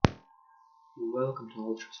Welcome to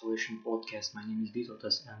Ultra Solution Podcast. My name is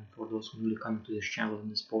Vytautas, and for those who newly come to this channel in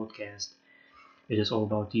this podcast, it is all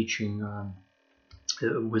about teaching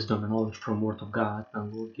wisdom and knowledge from Word of God.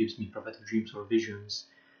 And Lord gives me prophetic dreams or visions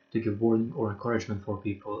to give warning or encouragement for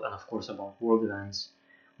people, and of course about world events,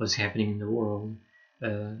 what's happening in the world.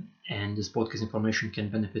 Uh, and this podcast information can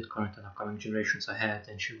benefit current and upcoming generations ahead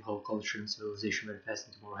and shape whole culture and civilization very fast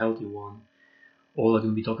into a more healthy one. All I'm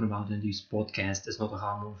going to be talking about in this podcast is not a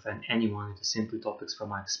harm or offend anyone. It is simply topics from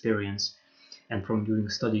my experience and from doing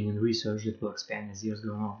studying and research that will expand as years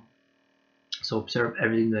go on. So observe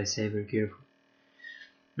everything that I say very carefully.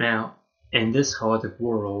 Now, in this chaotic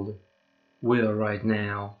world we are right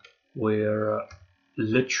now, where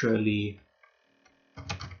literally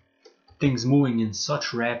things moving in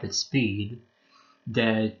such rapid speed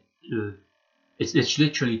that it's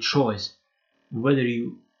literally choice whether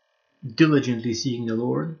you diligently seeking the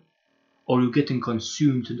Lord, or you're getting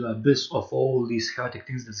consumed to the abyss of all these chaotic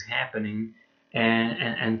things that's happening,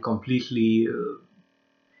 and completely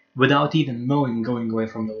without even knowing going away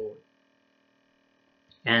from the Lord.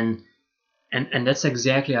 And that's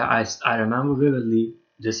exactly, I remember vividly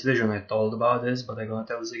this vision. I told about this, but I'm gonna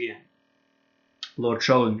tell this again. Lord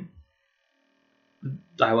showed me.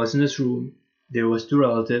 I was in this room. There was two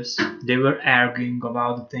relatives. They were arguing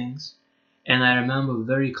about the things, and I remember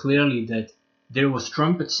very clearly that there was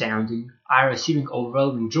trumpet sounding, I receiving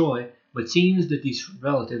overwhelming joy, but seems that these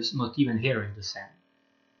relatives not even hearing the sound.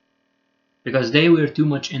 Because they were too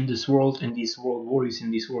much in this world, in these world worries, in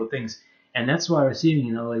these world things. And that's why I'm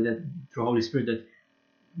receiving, like that through Holy Spirit,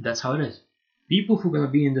 that's how it is. People who are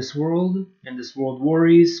gonna be in this world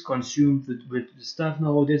worries, consumed with stuff,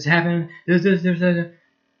 no, this happened, this,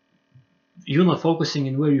 you're not focusing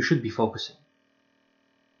in where you should be focusing.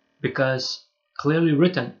 Because clearly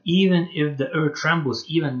written, even if the earth trembles,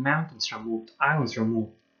 even mountains removed, islands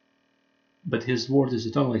removed, but his word is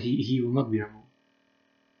eternal, he will not be removed.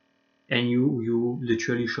 And you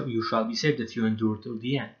literally you shall be saved if you endure till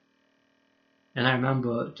the end. And I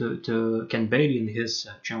remember to Ken Bailey in his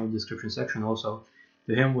channel description section also,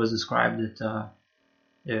 to him was described that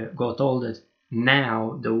God told that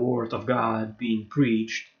now the word of God being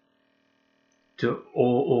preached to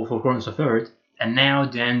all four corners of earth, and now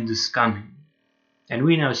the end is coming. And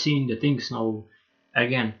we now seeing the things now,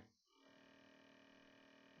 again,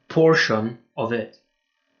 portion of it,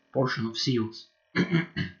 portion of seals,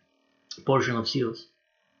 portion of seals,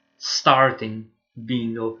 starting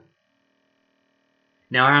being open.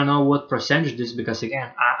 Now I don't know what percentage this is, because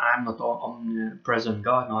again, I'm not omnipresent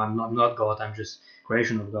God. No, I'm not God. I'm just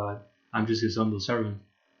creation of God. I'm just His humble servant.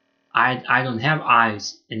 I don't have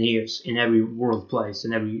eyes and ears in every world place,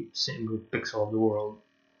 in every single pixel of the world.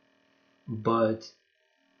 But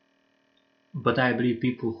I believe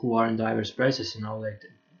people who are in diverse places, like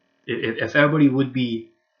if everybody would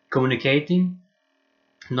be communicating,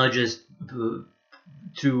 not just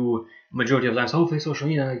through majority of times, social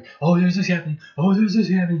media, like, oh, there's this happening, oh, there's this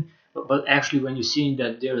happening, but actually when you're seeing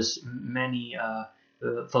that there's many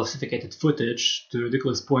falsificated footage, to the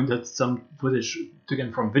ridiculous point that some footage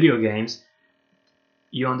taken from video games,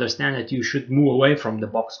 you understand that you should move away from the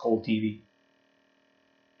box called TV,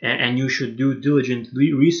 and you should do diligent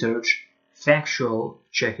research, factual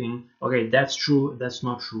checking. Okay, that's true, that's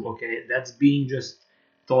not true. Okay, that's being just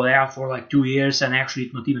thought out for like 2 years and actually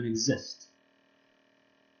it not even exists.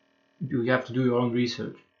 You have to do your own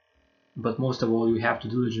research, but most of all you have to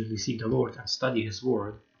diligently seek the Lord and study His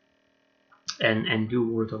word and do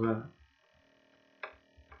Word of God.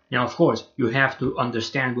 Now of course you have to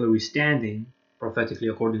understand where we're standing prophetically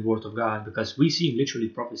according to the Word of God, because we see literally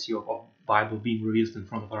prophecy of Bible being revealed in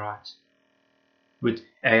front of our eyes, with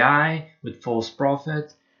AI, with false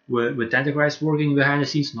prophet, with Antichrist working behind the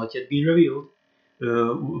scenes, not yet being revealed,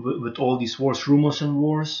 with all these wars, rumors and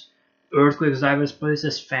wars, earthquakes diverse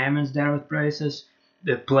places, famines diverse places,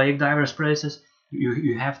 the plague diverse places.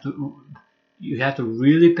 You have to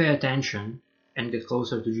really pay attention and get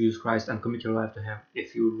closer to Jesus Christ and commit your life to Him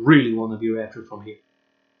if you really want to be raptured from here.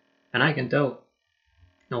 And I can tell,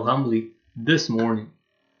 humbly, this morning,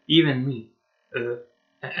 even me,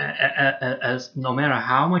 as no matter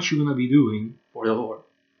how much you're gonna be doing for the Lord,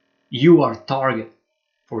 you are target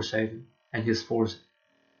for Satan and his forces,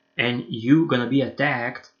 and you're gonna be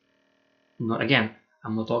attacked. Again,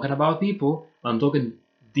 I'm not talking about people, but I'm talking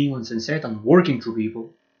demons and Satan working through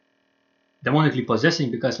people, demonically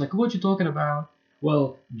possessing. Because like, what you talking about?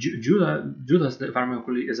 Well, Judas, if I remember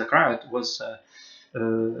correctly, Zachariah was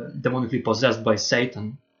demonically possessed by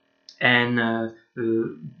Satan, and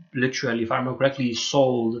literally, if I remember correctly,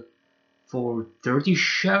 sold for 30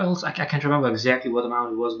 shekels. I can't remember exactly what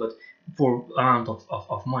amount it was, but for amount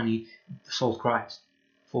of money sold Christ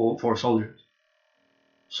for soldiers.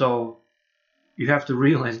 So you have to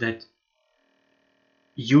realize that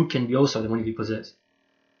you can be also the money you possess.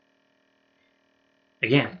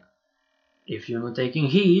 Again, if you're not taking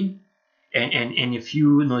heed, and if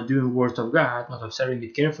you're not doing Word of God, not observing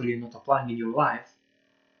it carefully, not applying it in your life,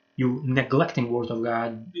 you neglecting Word of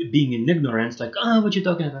God, being in ignorance, like, what you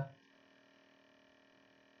talking about?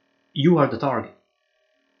 You are the target.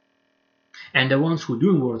 And the ones who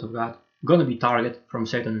doing Word of God gonna be target from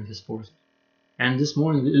Satan and his forces. And this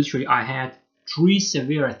morning, literally, I had 3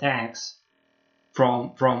 severe attacks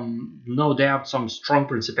from no doubt some strong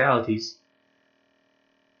principalities,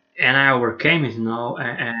 and I overcame it,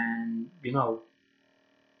 and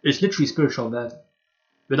it's literally spiritual battle.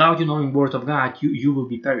 Without you knowing Word of God, you will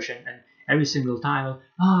be perishing, and every single time,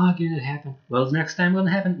 can it happen? Well, next time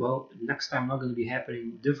gonna happen. Well, next time not gonna be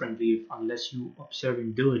happening differently unless you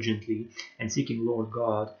observing diligently and seeking Lord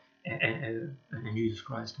God and Jesus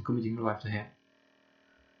Christ and committing your life to Him.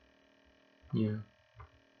 Yeah.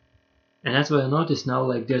 And that's what I noticed now,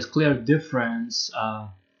 like there's clear difference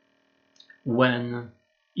when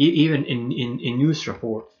even in news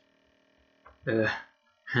reports,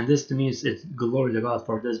 and this to me is it's glory to God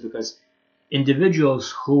for this, because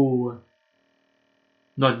individuals who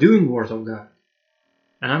not doing Word of God,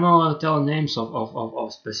 and I'm not going to tell names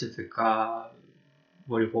of specific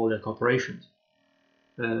what do you call that, corporations,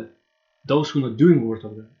 those who not doing Word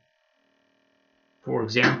of God, for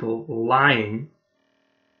example, lying,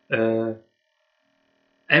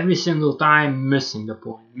 every single time missing the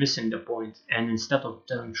point, and instead of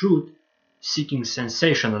telling truth, seeking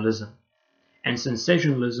sensationalism. And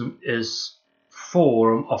sensationalism is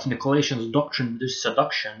form of Nicolaitans doctrine, this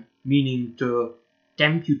seduction, meaning to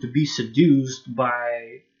tempt you to be seduced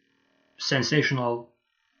by sensational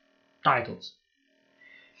titles.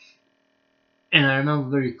 And I remember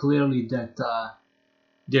very clearly that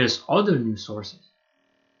there's other news sources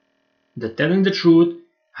that telling the truth,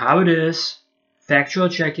 how it is, factual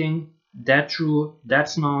checking, that true,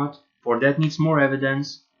 that's not, for that needs more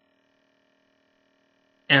evidence.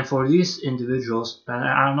 And for these individuals,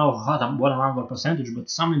 I don't know what amount or percentage, but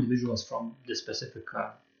some individuals from this specific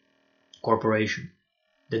corporation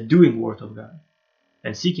that doing Word of God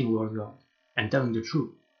and seeking Word of God and telling the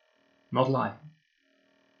truth, not lying.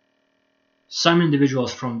 Some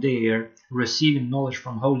individuals from there receiving knowledge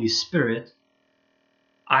from Holy Spirit,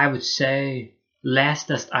 I would say, last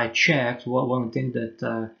as I checked, one thing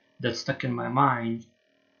that stuck in my mind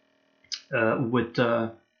with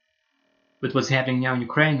what's happening now in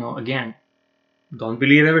Ukraine, again, don't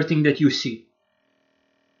believe everything that you see.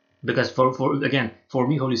 Because for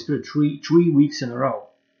me, Holy Spirit, three weeks in a row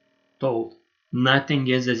told, nothing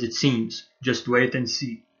is as it seems, just wait and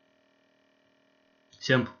see.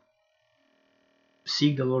 Simple.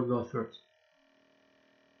 Seek the Lord God first.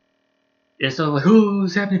 Instead of like,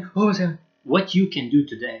 what's happening? What you can do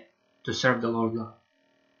today to serve the Lord God.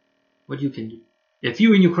 What you can do. If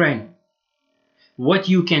you're in Ukraine, what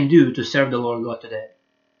you can do to serve the Lord God today.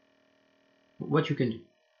 What you can do.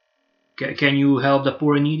 Can you help the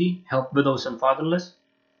poor and needy? Help widows and fatherless?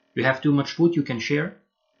 You have too much food you can share?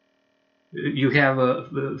 You have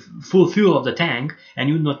a full fuel of the tank, and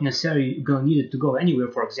you're not necessarily going to need it to go anywhere,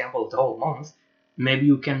 for example, the whole month. Maybe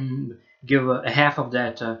you can give a half of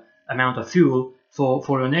that amount of fuel for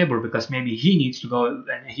your neighbor, because maybe he needs to go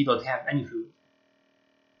and he don't have any food.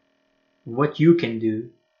 What you can do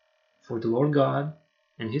for the Lord God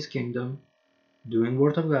and His kingdom, doing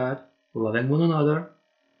Word of God, loving one another,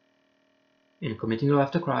 and committing your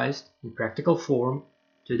life to Christ in practical form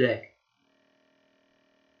today.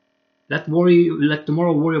 Let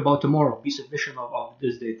tomorrow worry about tomorrow. Be sufficient of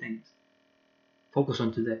this day things. Focus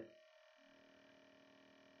on today.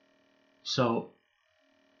 So,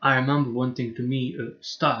 I remember one thing to me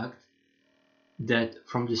stuck, that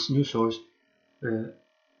from this news source,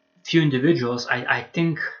 few individuals, I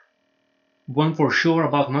think one for sure,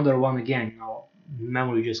 about another one again,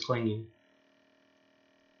 memory just clinging,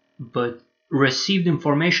 but received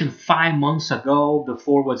information 5 months ago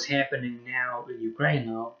before what's happening now in Ukraine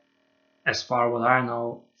now, as far as what I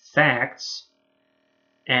know, facts.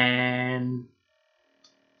 And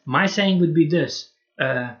my saying would be this,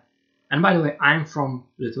 and by the way, I'm from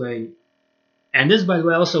Lithuania, and this, by the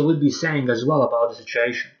way, also would be saying as well about the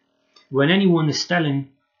situation. When anyone is telling,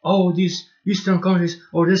 these Eastern countries,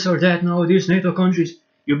 or this or that, no, these NATO countries,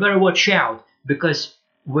 you better watch out, because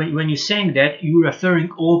when you're saying that, you're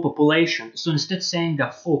referring all population. So instead saying the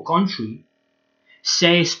full country,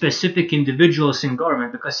 say specific individuals in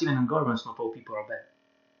government, because even in governments not all people are bad.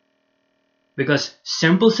 Because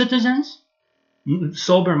simple citizens,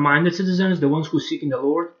 Sober-minded citizens, the ones who seek in the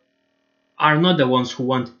Lord, are not the ones who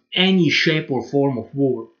want any shape or form of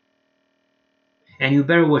war. And you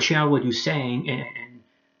better watch out what you're saying, and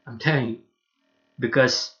I'm telling you,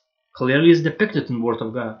 because clearly it's depicted in the Word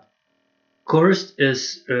of God. Cursed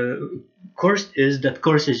is that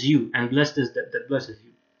curses you, and blessed is that blesses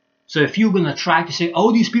you. So if you're gonna try to say,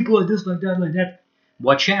 oh, these people are this, like that,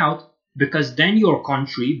 watch out, because then your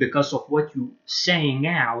country, because of what you're saying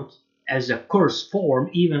out as a curse form,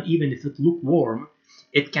 even if it lukewarm,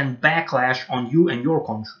 it can backlash on you and your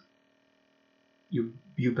country. You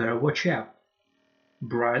better watch out.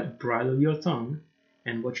 Bridle your tongue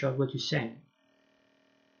and watch out what you're saying.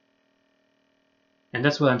 And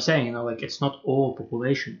that's what I'm saying, like it's not all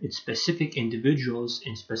population, it's specific individuals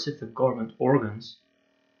in specific government organs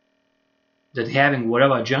that having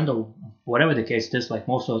whatever agenda, whatever the case is, like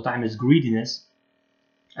most of the time is greediness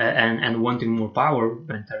and wanting more power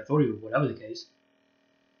and territory, or whatever the case.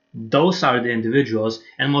 Those are the individuals,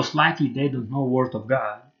 and most likely they don't know Word of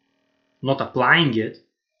God, not applying it,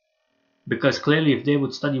 because clearly if they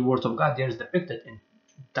would study Word of God, there's depicted in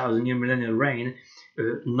 1,000-year millennial reign,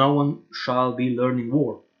 no one shall be learning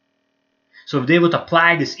war. So if they would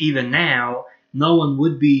apply this even now, no one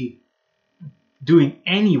would be doing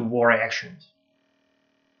any war actions,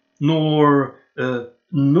 nor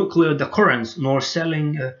nuclear deterrence, nor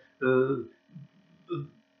selling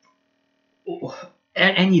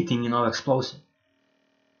anything, explosive,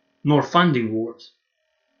 nor funding wars.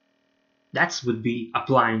 That would be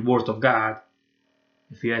applying Word of God,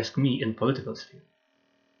 if you ask me, in political sphere.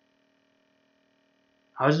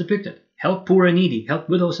 How is it depicted? Help poor and needy, help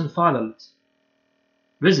widows and fatherless,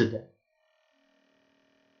 visit them,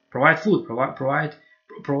 provide food,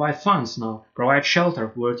 provide funds now, provide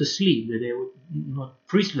shelter where to sleep, that they would not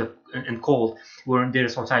freeze and cold when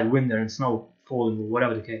there's outside winter and snow falling, or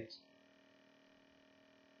whatever the case.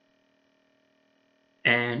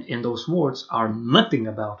 And in those words are nothing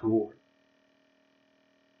about war.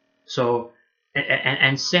 So,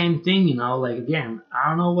 and same thing, like again, I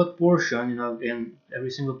don't know what portion, and every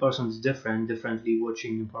single person is differently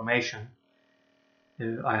watching information.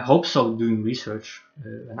 I hope so, doing research,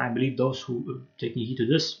 and I believe those who taking heed to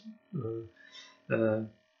this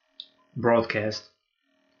broadcast,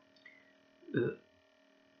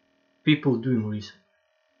 people doing research.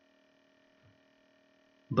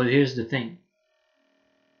 But here's the thing: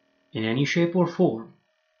 in any shape or form,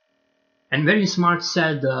 and very smart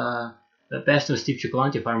said Pastor Steve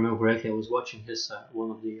Cioccolanti, if I remember correctly, I was watching his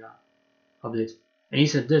one of the updates, and he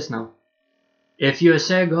said this now. If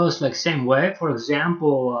USA goes like same way, for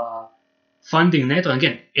example, funding NATO,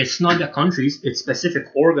 again, it's not the countries, it's specific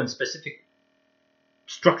organs, specific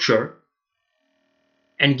structure,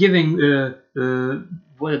 and giving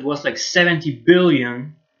what it was like 70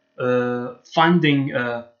 billion funding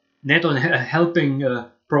NATO and helping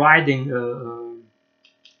providing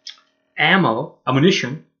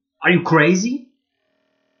ammunition. Are you crazy?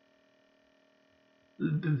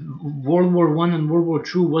 World War I and World War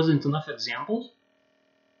II wasn't enough examples?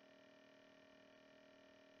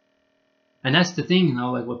 And that's the thing,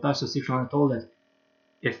 like what Pastor Steve told us.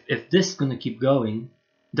 If this is gonna keep going,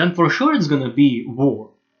 then for sure it's gonna be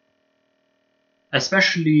war.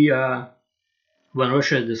 Especially when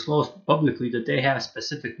Russia disclosed publicly that they have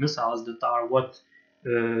specific missiles that are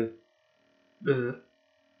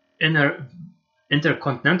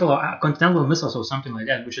intercontinental missiles or something like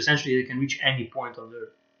that, which essentially they can reach any point on Earth.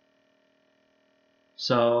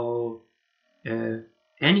 So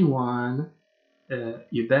anyone,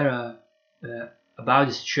 you better about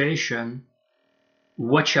the situation,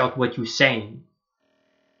 watch out what you're saying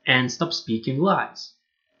and stop speaking lies.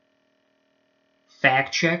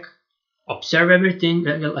 Fact check, observe everything.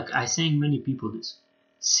 Like I saying many people this,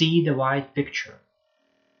 see the wide picture.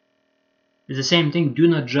 It's the same thing. Do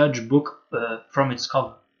not judge book from its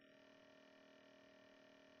cover.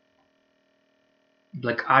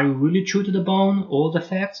 Like, are you really true to the bone? All the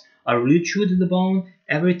facts are really true to the bone.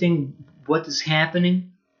 Everything, what is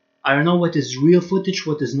happening. I don't know what is real footage,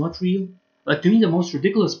 what is not real. Like, to me, the most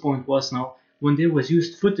ridiculous point was now when there was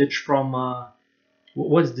used footage from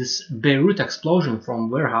what's this Beirut explosion from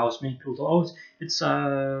warehouse. Many people thought, oh, it's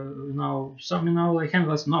something like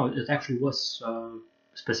chemicals. No, it actually was a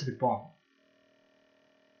specific bomb.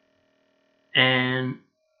 And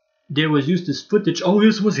there was used this footage. Oh,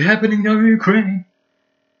 this was happening now in Ukraine.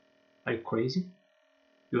 Are you crazy?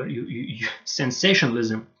 You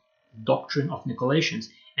sensationalism, doctrine of Nicolaitans,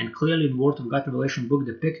 and clearly in Word of God Revelation book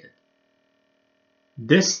depicted.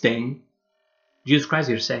 This thing, Jesus Christ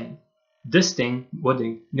here saying, this thing, what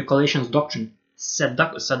the Nicolaitans doctrine,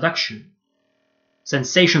 seduction,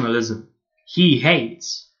 sensationalism, he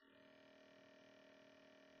hates.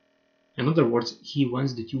 In other words, he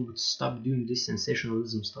wants that you would stop doing this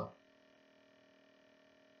sensationalism stuff.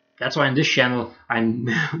 That's why in this channel, I'm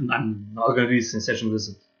not gonna do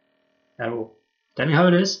sensationalism at all. Tell me how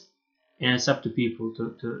it is, and it's up to people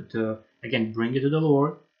to again bring it to the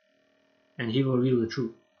Lord, and He will reveal the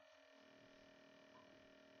truth.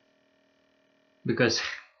 Because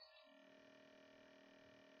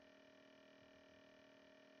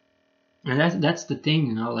and that's the thing,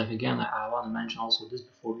 you know. Like again, I want to mention also this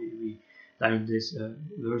before we dive into this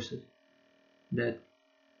verses, that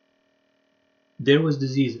there was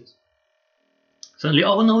diseases. Suddenly,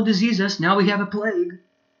 oh no, diseases! Now we have a plague.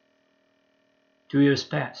 2 years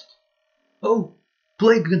passed. Oh,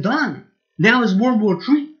 plague done. Now it's World War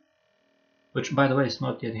III, which, by the way, is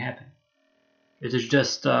not yet happening. It is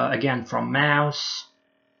just again from mouse,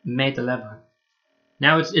 May 11th.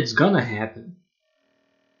 Now it's gonna happen,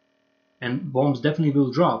 and bombs definitely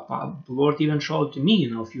will drop. The Lord even showed to me, you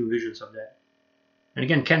know, a few visions of that. And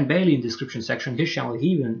again, Ken Bailey in the description section, his channel, he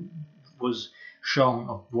even was shown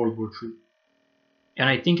of World War III. And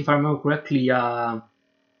I think if I remember correctly,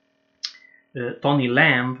 Tony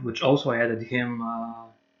Lamb, which also added him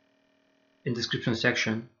in the description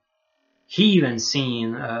section, he even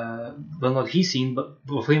seen, well, not he seen, but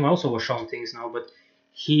for him also was shown things now, but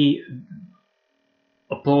he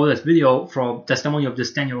uploaded this video from testimony of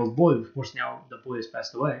this 10-year-old boy. Of course, now the boy has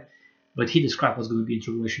passed away, but he described what's going to be in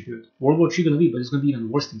tribulation period. World War III going to be, but it's going to be even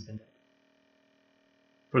worse things than that.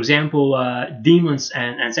 For example, demons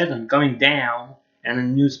and Satan coming down, and the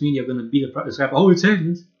news media are going to be describe, oh, it's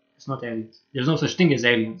aliens. It's not aliens. There's no such thing as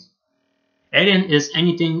aliens. Alien is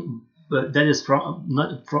anything that is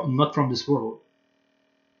not from this world.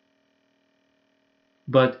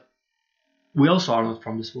 But we also are not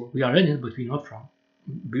from this world. We are in it, but we're not from.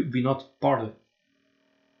 We're not part of it.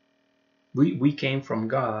 We came from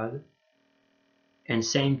God, and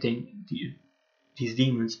same thing, these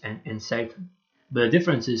demons and Satan. But the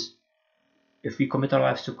difference is, if we commit our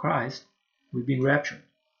lives to Christ, we've been raptured.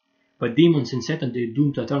 But demons and Satan, they're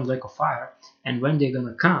doomed to eternal lake of fire, and when they're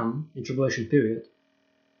gonna come in tribulation period,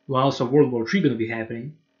 when also World War III gonna be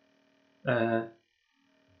happening,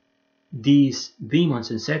 these demons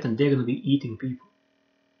and Satan, they're gonna be eating people.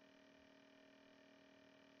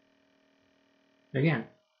 Again,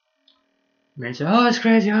 men say, oh, it's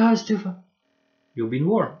crazy, oh, it's too far. You've been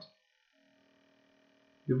warned.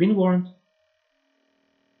 You've been warned.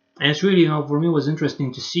 And it's really, you know, for me it was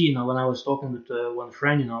interesting to see, you know, when I was talking with one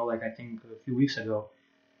friend, you know, like I think a few weeks ago,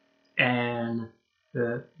 and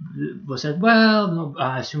was said, well, no,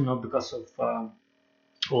 I assume not because of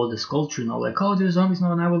all this culture, you know, like, oh, there's zombies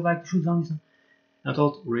now, and I would like to shoot zombies now. And I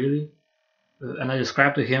thought, really? And I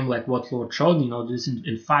described to him like what Lord showed me, you know, this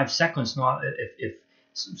in 5 seconds. Now, if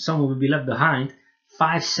someone will be left behind,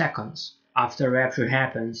 5 seconds after rapture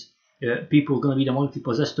happens, people are going to be demonically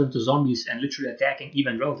possessed, turn to zombies, and literally attacking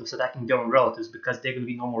even relatives, attacking their own relatives, because they're going to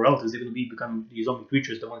be no more relatives. They're going to become these zombie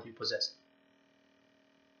creatures, demonically possessed.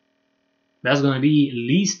 That's going to be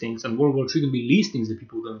least things, and World War III going to be least things that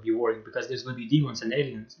people are going to be worrying, because there's going to be demons and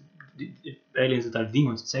aliens that are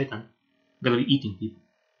demons and Satan, going to be eating people.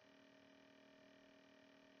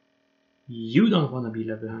 You don't want to be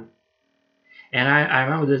left behind. And I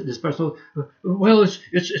remember this person, well,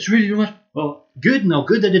 it's really too much. Well, good, no,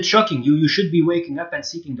 good that it's shocking you. You should be waking up and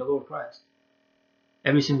seeking the Lord Christ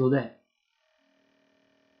every single day.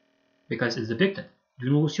 Because it's depicted. Do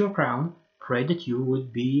not lose your crown. Pray that you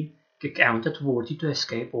would be counted worthy to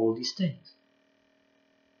escape all these things.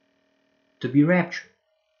 To be raptured.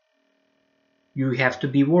 You have to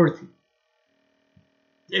be worthy.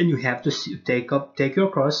 And you have to take your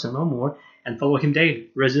cross and no more, and follow Him daily.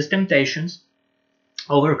 Resist temptations.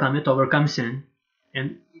 Overcome it, overcome sin,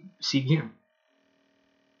 and seek Him.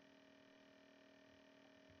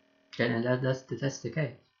 And that's the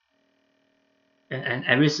case. And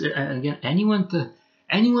again, anyone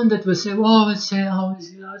that will say, "Oh, it's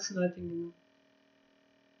nothing,"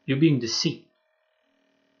 you're being deceived.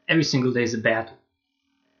 Every single day is a battle.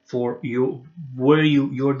 For you, where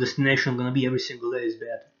your destination gonna be every single day is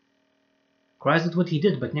battle. Christ did what He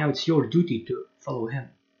did, but now it's your duty to follow Him.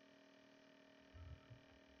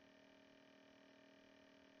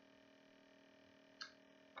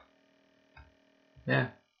 Yeah,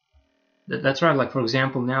 that's right. Like for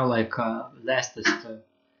example, now like latest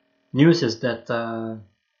news is that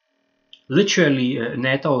literally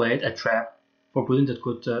NATO laid a trap for Putin that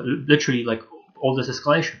could literally like all this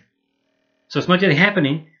escalation. So it's not yet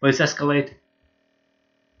happening, but it's escalating.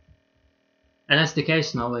 And that's the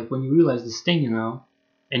case now. Like when you realize this thing, you know,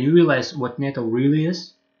 and you realize what NATO really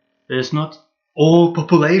is, it is not all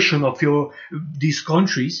population of these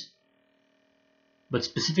countries, but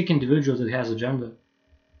specific individuals that has agenda.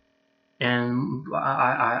 And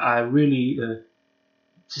I really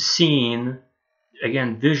seen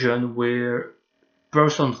again vision where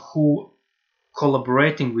person who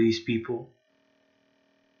collaborating with these people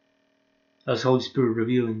as Holy Spirit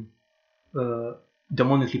revealing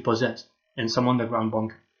demonically possessed in some underground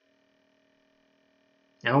bunker,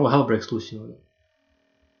 and all hell breaks loose,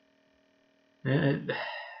 I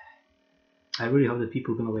really hope that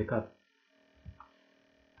people are gonna wake up.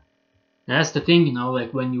 And that's the thing,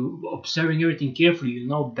 like when you observing everything carefully,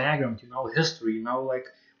 background, history, like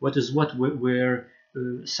what is what, where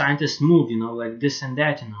scientists move, like this and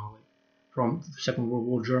that, like from Second World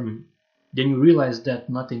War Germany. Then you realize that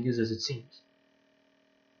nothing is as it seems.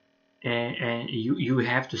 And you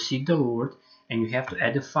have to seek the Lord, and you have to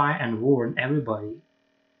edify and warn everybody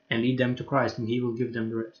and lead them to Christ, and He will give them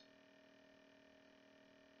the rest.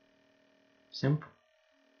 Simple.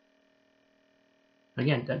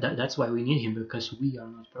 Again, that's why we need Him, because we are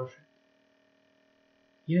not perfect.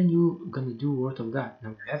 Even you're gonna do Word of God. Now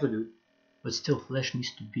you have to do it, but still flesh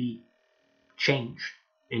needs to be changed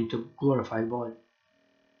into glorified body.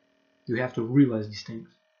 You have to realize these things.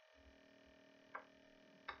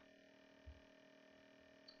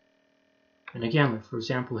 And again, like for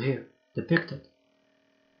example here, depicted.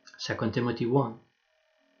 2 Timothy 1,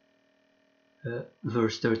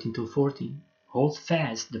 verse 13 to 14. Hold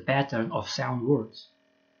fast the pattern of sound words,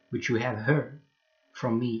 which you have heard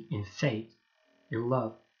from me in faith, in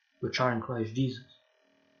love, which are in Christ Jesus.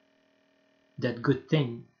 That good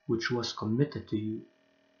thing which was committed to you,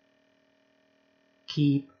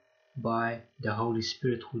 keep by the Holy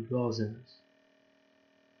Spirit who dwells in us.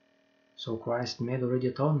 So Christ made already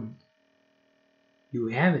atonement. You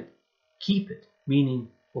have it, keep it, meaning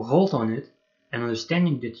hold on it, and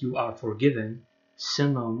understanding that you are forgiven,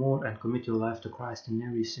 sin no more and commit your life to Christ in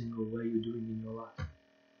every single way you're doing in your life.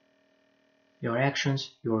 Your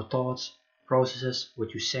actions, your thoughts, processes,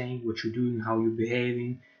 what you're saying, what you're doing, how you're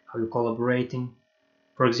behaving, how you're collaborating.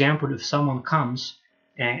 For example, if someone comes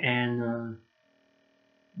and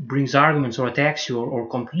brings arguments or attacks you, or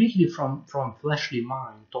completely from fleshly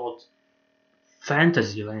mind, thought,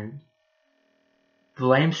 fantasy land,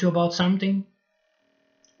 blames you about something,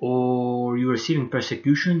 or you're receiving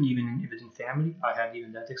persecution even within family. I had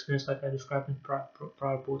even that experience like I described in prior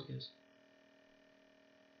podcast.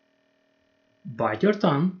 Bite your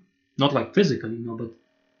tongue, not like physically, but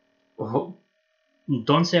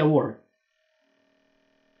don't say a word.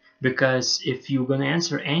 Because if you're gonna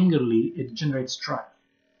answer angrily, it generates strife.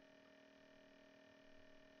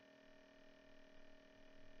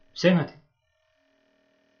 Say nothing.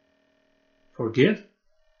 Forgive,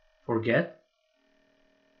 forget,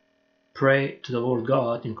 pray to the Lord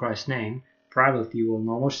God in Christ's name, privately while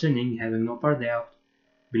no more sinning, having no part thereof,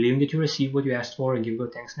 believing that you receive what you asked for and give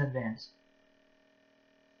God thanks in advance.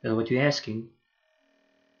 And what you're asking,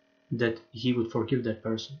 that He would forgive that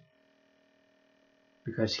person.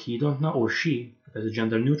 Because he don't know, or she, because it's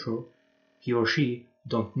gender neutral, he or she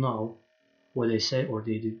don't know what they say or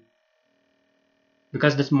they do.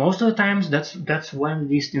 Because that's most of the times that's when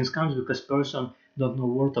these things comes, because person don't know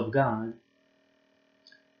Word of God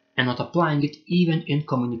and not applying it even in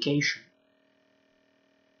communication.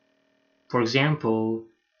 For example,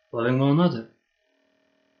 loving one another.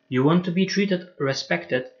 You want to be treated,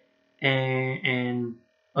 respected, and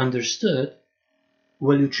understood.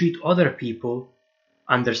 Will you treat other people,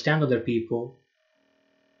 understand other people,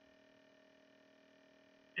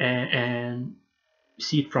 and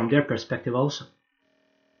see it from their perspective also?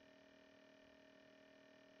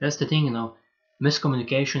 That's the thing,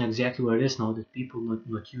 miscommunication exactly where it is now, that people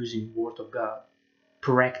not using Word of God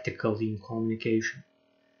practically in communication.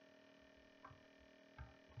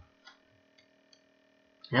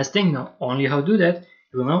 And that's the thing now, only how to do that,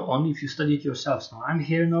 you will know only if you study it yourselves. Now I'm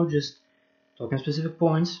here now just talking specific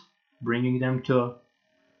points, bringing them to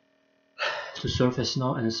surface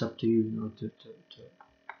now, and it's up to you, to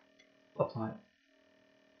apply it.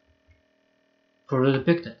 Further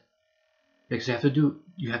depicted, because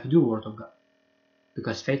you have to do Word of God,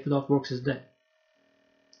 because faith without works is dead.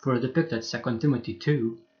 Further depicted, 2 Timothy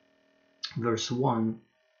 2, verse 1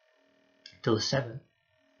 till 7.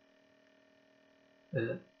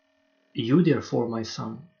 You therefore, my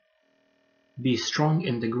son, be strong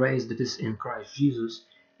in the grace that is in Christ Jesus,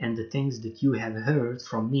 and the things that you have heard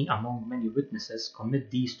from me among many witnesses, commit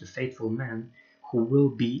these to faithful men, who will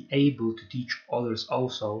be able to teach others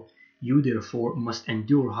also. You therefore must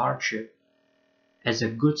endure hardship as a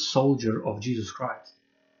good soldier of Jesus Christ.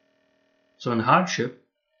 So in hardship,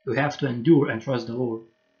 you have to endure and trust the Lord.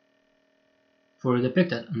 For it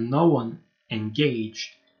depicted no one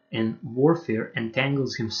engaged in warfare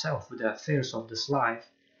entangles himself with the affairs of this life,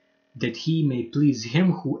 that he may please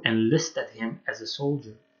him who enlisted him as a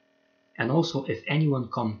soldier. And also, if anyone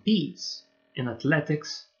competes in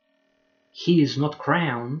athletics, he is not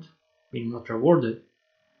crowned, meaning not rewarded,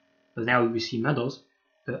 but now we see medals,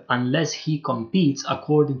 unless he competes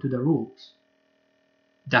according to the rules.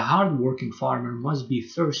 The hard-working farmer must be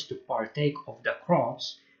first to partake of the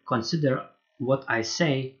crops. Consider what I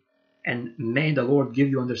say, and may the Lord give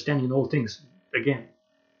you understanding in all things. Again,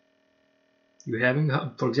 you're having,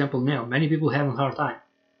 for example, now, many people having a hard time.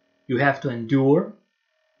 You have to endure,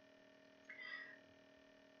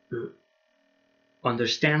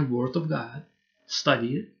 understand the Word of God,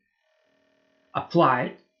 study it, apply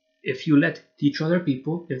it. If you teach other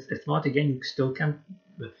people, if not, again, you still can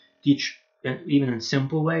teach even in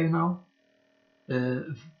simple way now.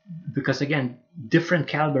 Because again, different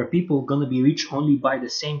caliber people gonna be reached only by the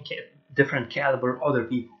same different caliber other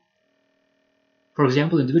people. For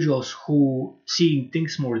example, individuals who seeing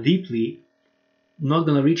things more deeply, not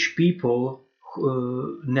gonna reach people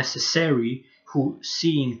necessary who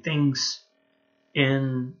seeing things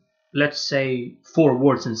in, let's say, 4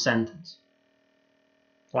 words in sentence.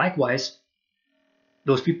 Likewise,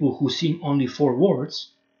 those people who seeing only 4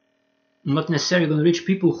 words, not necessarily going to reach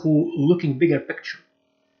people who looking bigger picture.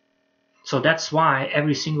 So that's why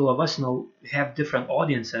every single of us have different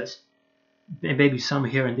audiences. Maybe some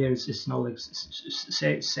here and there is like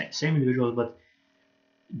same individuals, but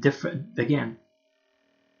different. Again,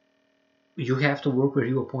 you have to work where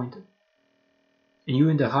you appointed, and you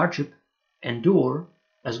in the hardship endure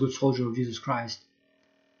as good soldier of Jesus Christ,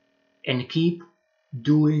 and keep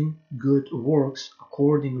doing good works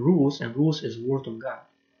according rules, and rules is Word of God.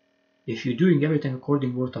 If you're doing everything according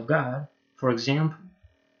to the Word of God, for example,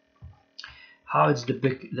 how it's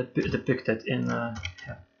depicted in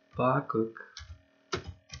Habakkuk,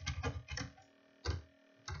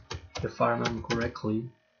 if I remember correctly,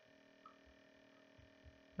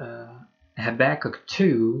 Habakkuk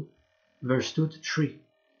 2, verse 2 to 3.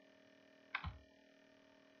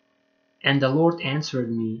 And the Lord answered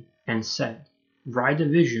me and said, write a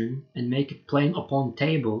vision and make it plain upon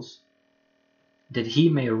tables, that he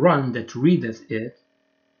may run that readeth it.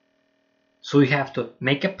 So you have to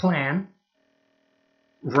make a plan,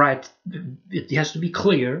 right? It has to be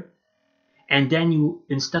clear, and then you,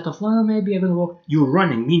 instead of, well, maybe I'm gonna walk, you're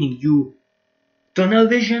running, meaning you tunnel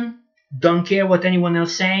vision, don't care what anyone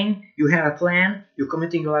else saying, you have a plan, you're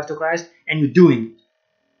committing your life to Christ, and you're doing it.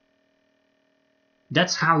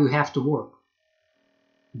 That's how you have to work.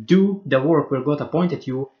 Do the work where God appointed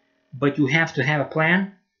you, but you have to have a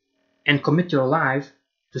plan and commit your life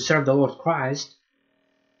to serve the Lord Christ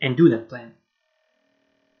and do that plan.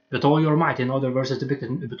 With all your might, in other verses depicted,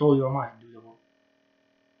 with all your might, do the work.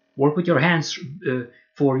 Work with your hands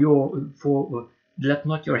let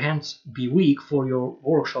not your hands be weak, for your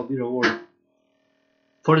work shall be rewarded.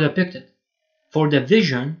 For the depicted, for the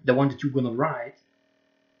vision, the one that you're going to write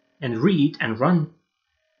and read and run,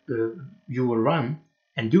 you will run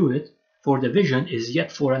and do it. For the vision is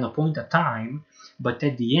yet for an appointed time, but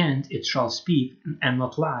at the end it shall speak and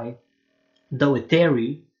not lie. Though it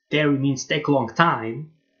tarry means take a long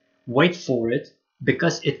time, wait for it,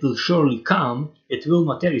 because it will surely come, it will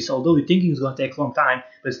not tarry. So although you're thinking it's going to take a long time,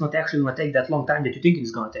 but it's not actually going to take that long time that you think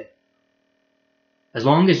it's going to take. As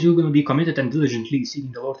long as you're going to be committed and diligently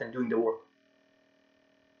seeking the Lord and doing the work.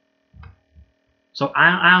 So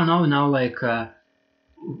I don't know now, like,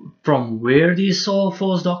 from where these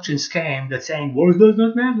false doctrines came that saying work does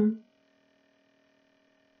not matter.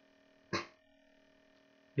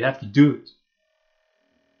 You have to do it.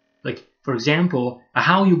 Like, for example,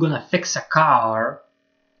 how you gonna fix a car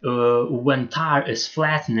when tire is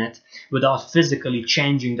flattened without physically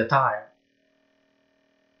changing the tire?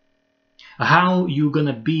 How you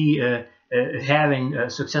gonna be having a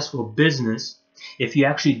successful business if you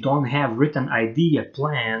actually don't have written idea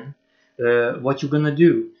plan? What you're gonna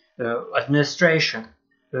do? Administration.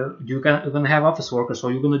 You're gonna have office workers, so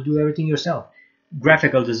you're gonna do everything yourself.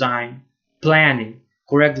 Graphical design, planning,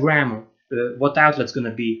 correct grammar, what outlet's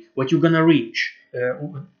gonna be, what you're gonna reach,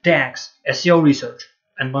 tax, SEO research,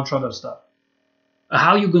 and a bunch of other stuff.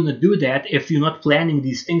 How you gonna do that if you're not planning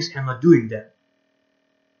these things and not doing them?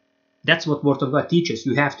 That's what Word of God teaches.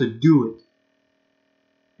 You have to do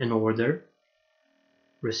it in order to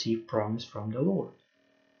receive promise from the Lord.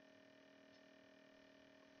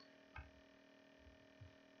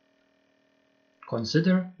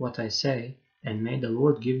 Consider what I say, and may the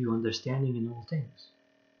Lord give you understanding in all things.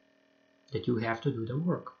 That you have to do the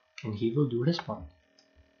work, and He will do His part.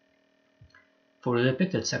 For the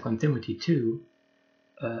depicted 2 Timothy 2,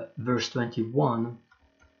 verse 21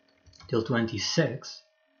 till 26.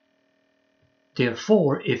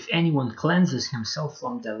 Therefore, if anyone cleanses himself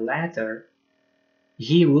from the latter,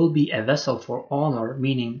 he will be a vessel for honor,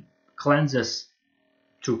 meaning cleanses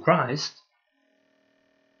through Christ,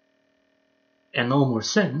 and no more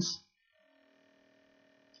sins.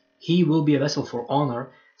 He will be a vessel for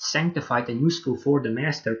honor, sanctified and useful for the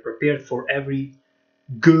master, prepared for every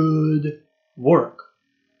good work.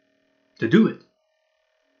 To do it.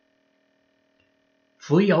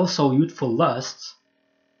 Flee also youthful lusts,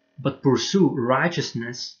 but pursue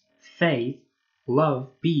righteousness, faith, love,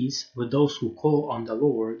 peace with those who call on the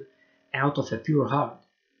Lord out of a pure heart.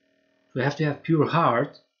 So you have to have pure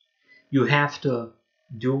heart. You have to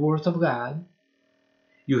do the Word of God.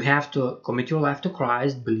 You have to commit your life to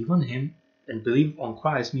Christ, believe on Him, and believe on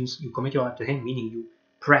Christ means you commit your life to Him, meaning you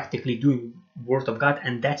practically doing the Word of God,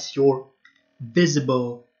 and that's your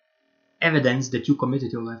visible evidence that you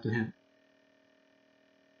committed your life to Him.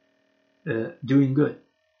 Doing good,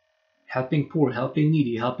 helping poor, helping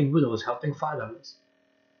needy, helping widows, helping fatherless,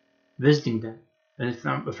 visiting them, and if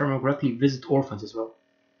I remember correctly, visit orphans as well,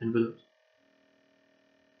 and widows.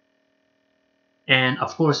 And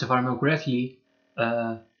of course, if I remember correctly,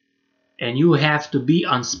 and you have to be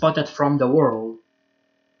unspotted from the world.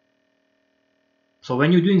 So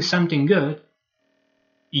when you're doing something good,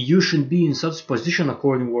 you should be in such position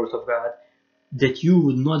according to the Word of God that you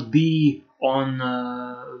would not be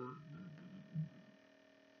on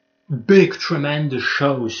big tremendous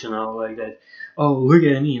shows, like that. Oh, look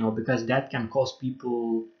at me, because that can cause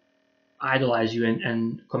people idolize you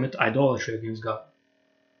and commit idolatry against God.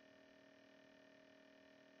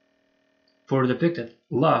 For depicted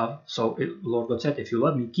love, so Lord God said, if you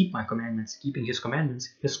love me, keep my commandments. Keeping His commandments,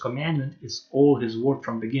 His commandment is all His word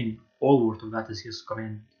from beginning. All word of God is His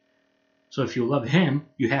commandment. So if you love Him,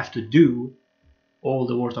 you have to do all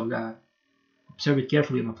the word of God. Observe it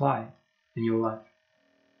carefully and apply it in your life.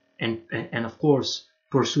 And of course,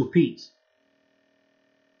 pursue peace.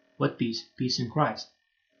 What peace? Peace in Christ.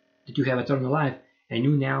 That you have eternal life, and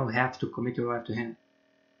you now have to commit your life to Him.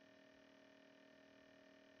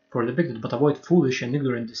 For depicted, but avoid foolish and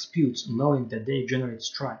ignorant disputes, knowing that they generate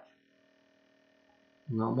strife.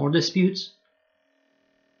 No more disputes,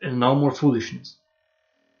 and no more foolishness.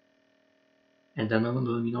 And then there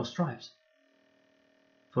will be no strifes.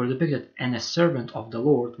 For depicted, and a servant of the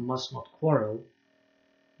Lord must not quarrel,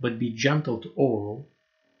 but be gentle to all,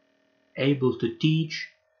 able to teach,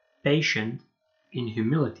 patient, in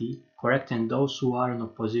humility, correcting those who are in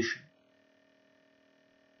opposition.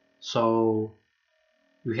 So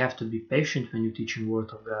you have to be patient when you're teaching the Word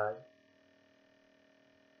of God,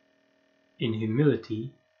 in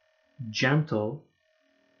humility, gentle,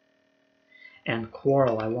 and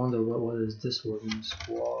quarrel. I wonder what is this word means,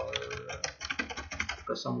 quarrel,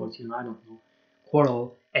 because some words I don't know.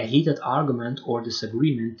 Quarrel, a heated argument or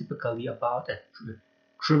disagreement, typically about a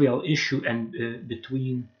trivial issue and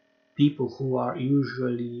between people who are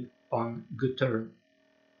usually on good terms.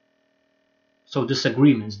 So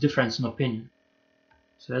disagreements, difference in opinion.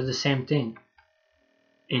 So that's the same thing.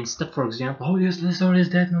 Instead, for example, oh yes, this or is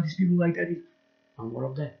that, no, these people like that. No more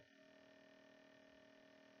of that.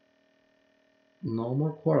 No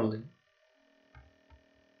more quarreling.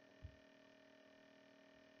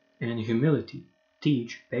 And in humility,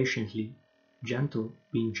 teach patiently, gentle,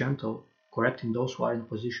 being gentle, correcting those who are in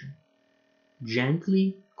opposition.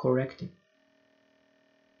 Gently correcting.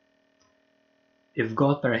 If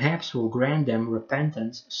God perhaps will grant them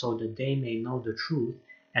repentance so that they may know the truth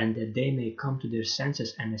and that they may come to their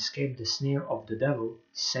senses and escape the snare of the devil,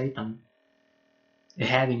 Satan,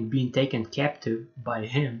 having been taken captive by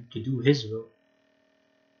him to do his will.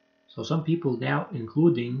 So some people now,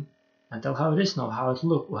 including, and tell how it is now, how it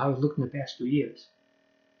looked in the past 2 years.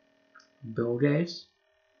 Bill Gates,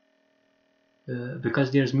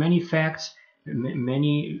 because there's many facts,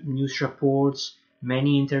 many news reports,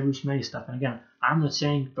 many interviews, many stuff. And again, I'm not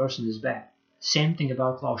saying the person is bad. Same thing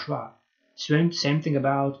about Klaus Schwab. Same thing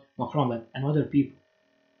about Macron and other people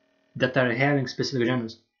that are having specific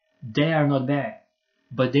agendas. They are not bad,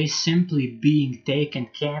 but they simply being taken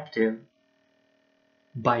captive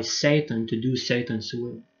by Satan to do Satan's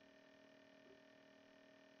will.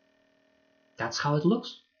 That's how it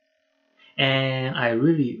looks. And I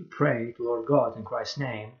really pray to Lord God in Christ's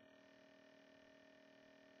name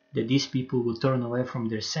that these people will turn away from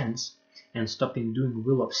their sins and stop in doing the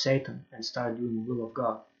will of Satan and start doing the will of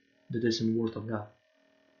God, that is in the Word of God.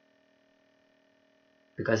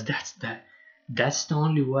 Because that's the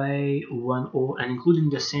only way when all, and including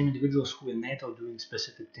the same individuals who in NATO doing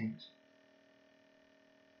specific things,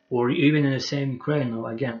 or even in the same Ukraine,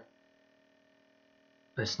 again,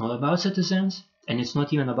 It's not about citizens, and it's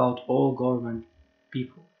not even about all government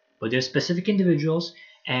people. But they're specific individuals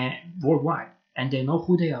and worldwide, and they know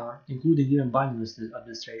who they are, including even Biden's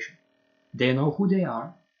administration. They know who they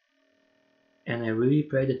are, and I really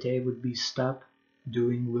pray that they would be stop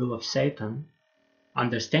doing will of Satan,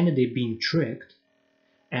 understand that they're being tricked,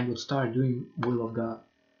 and would start doing will of God.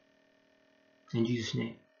 In Jesus'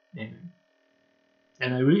 name, amen.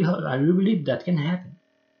 And I really believe that can happen.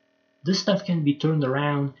 This stuff can be turned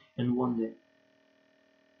around in one day.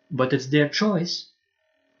 But it's their choice.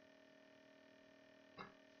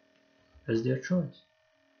 It's their choice.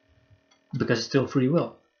 Because it's still free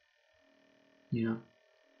will. You know,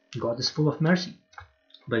 God is full of mercy.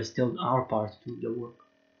 But it's still our part to do the work.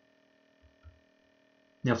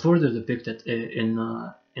 Now further depicted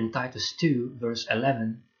in Titus 2 verse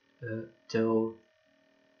 11 till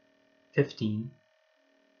 15.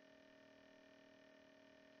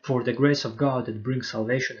 For the grace of God that brings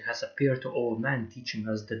salvation has appeared to all men, teaching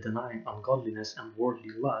us that denying ungodliness and worldly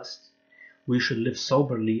lust, we should live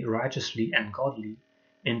soberly, righteously, and godly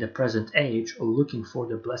in the present age, looking for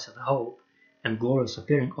the blessed hope and glorious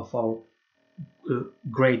appearing of our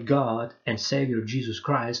great God and Savior Jesus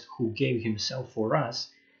Christ, who gave himself for us,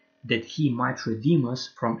 that he might redeem us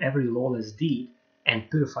from every lawless deed and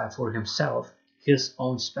purify for himself his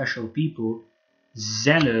own special people,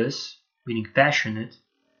 zealous, meaning passionate,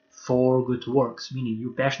 for good works, meaning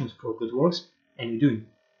you're passionate for good works and you're doing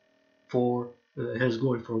for his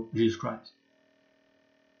glory, for Jesus Christ,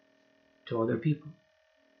 to other people,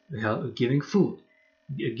 giving food,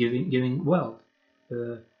 giving wealth,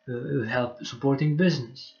 help supporting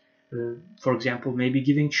business. For example, maybe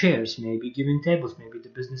giving chairs, maybe giving tables. Maybe the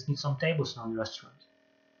business needs some tables now in the restaurant.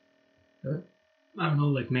 I don't know,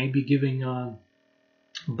 like maybe giving,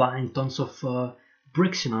 buying tons of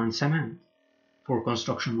bricks, and cement for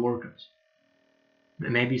construction workers.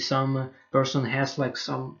 Maybe some person has like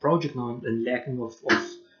some project now and lacking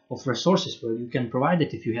of resources, where you can provide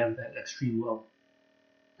it if you have that extreme wealth.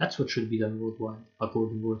 That's what should be done worldwide,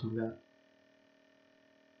 according to the word of God.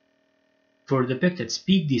 For depicted,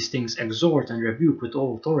 speak these things, exhort and rebuke with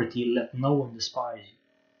all authority, let no one despise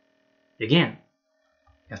you. Again,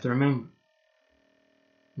 you have to remember,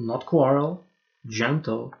 not quarrel,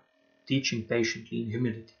 gentle, teaching patiently in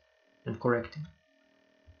humility and correcting.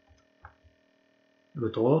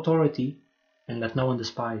 With all authority, and let no one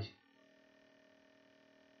despise you.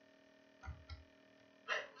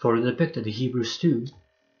 For depicted, Hebrews 2,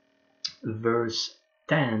 verse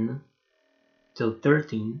 10 till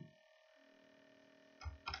 13.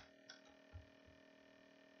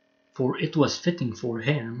 For it was fitting for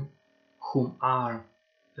him, whom are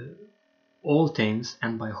all things,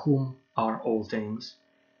 and by whom are all things,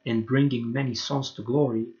 in bringing many sons to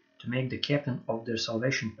glory, to make the captain of their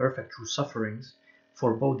salvation perfect through sufferings.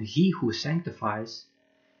 For both he who sanctifies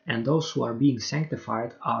and those who are being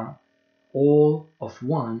sanctified are all of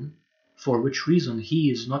one, for which reason he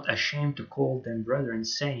is not ashamed to call them brethren,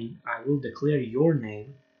 saying, I will declare your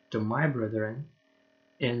name to my brethren.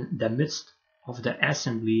 In the midst of the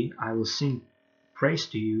assembly I will sing praise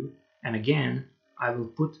to you, and again I will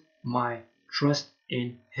put my trust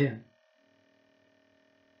in him.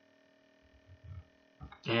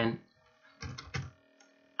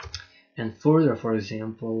 And further, for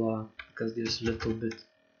example, because there's a little bit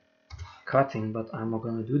cutting, but I'm not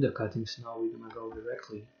gonna do the cuttings now, we're gonna go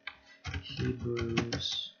directly.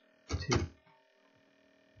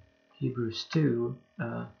 Hebrews 2,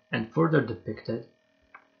 and further depicted,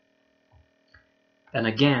 and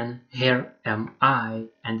again, here am I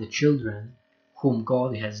and the children whom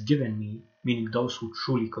God has given me, meaning those who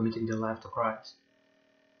truly committing their life to Christ.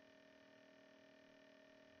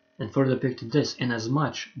 And further depicted this,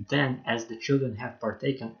 inasmuch then as the children have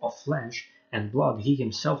partaken of flesh and blood, he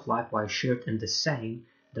himself likewise shared in the same,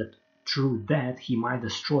 that through that he might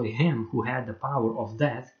destroy him who had the power of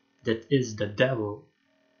death, that is the devil.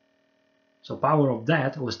 So power of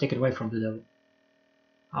death was taken away from the devil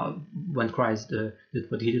when Christ did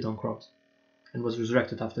what he did on cross and was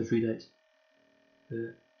resurrected after 3 days.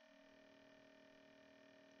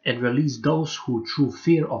 And release those who through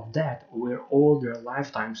fear of death were all their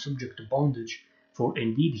lifetime subject to bondage. For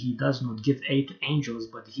indeed he does not give aid to angels,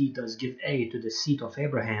 but he does give aid to the seed of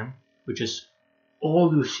Abraham, which is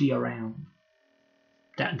all you see around.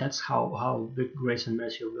 That's how big grace and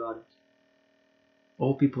mercy of God is.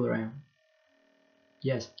 All people around.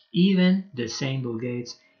 Yes, even the same Bill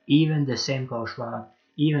Gates, even the same Klaus Schwab,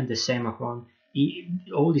 even the same Macron,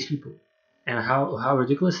 all these people. And how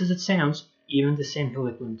ridiculous as it sounds, even the same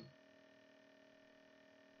Hillary Clinton.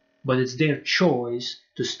 But it's their choice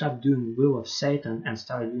to stop doing the will of Satan and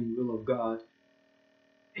start doing the will of God.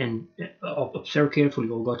 and observe carefully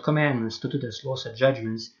all God's commandments, to do His laws and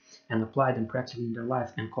judgments, and apply them practically in their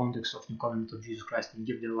life in context of the covenant of Jesus Christ, and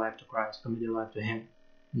give their life to Christ, commit their life to Him,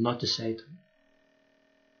 not to Satan.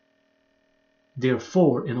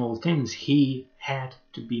 Therefore, in all things He had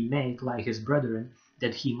to be made like His brethren,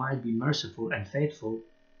 that He might be merciful and faithful,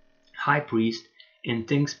 high priest in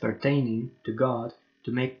things pertaining to God,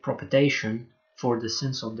 to make propitiation for the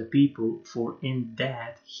sins of the people. For in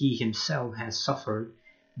that He Himself has suffered,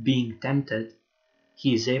 being tempted,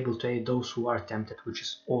 He is able to aid those who are tempted, which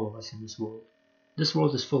is all of us in this world. This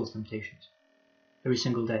world is full of temptations, every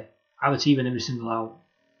single day. I would say even every single hour.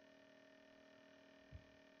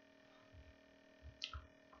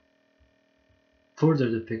 Further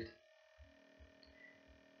depicted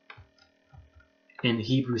in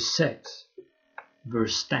Hebrews 6,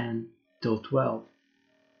 verse 10 till 12.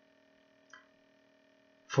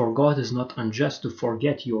 For God is not unjust to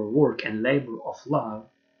forget your work and labor of love,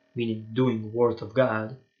 meaning doing the word of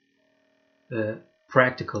God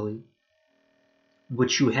practically,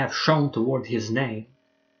 which you have shown toward His name,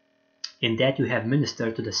 in that you have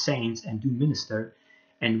ministered to the saints and do minister,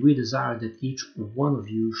 and we desire that each one of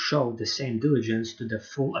you show the same diligence to the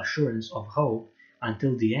full assurance of hope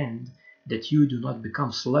until the end, that you do not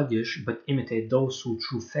become sluggish, but imitate those who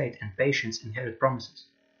through faith and patience inherit promises.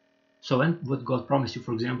 So when what God promised you,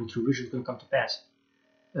 for example, through vision, is going to come to pass?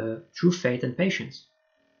 Through faith and patience.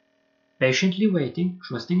 Patiently waiting,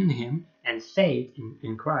 trusting in Him, and faith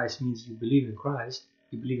in Christ means you believe in Christ,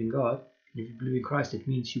 you believe in God, and if you believe in Christ, it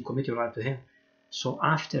means you commit your life to Him. So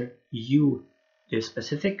after you, the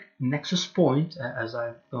specific nexus point, as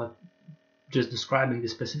I'm just describing the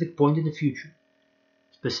specific point in the future,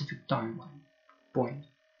 specific timeline point,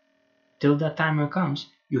 till that time comes,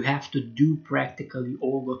 you have to do practically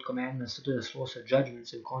all God's commandments, to do His laws and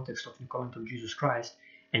judgments in context of the covenant of Jesus Christ,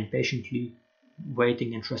 and patiently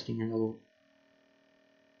waiting and trusting in the Lord.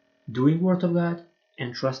 Doing word of God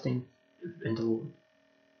and trusting in the Lord.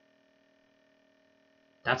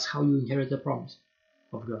 That's how you inherit the promise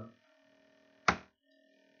of God.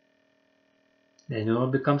 Then you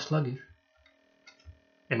don't become sluggish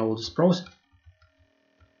in all this process.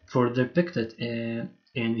 Further depicted in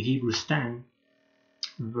Hebrews 10,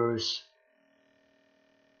 verse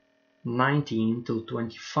 19 till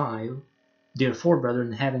 25. Therefore,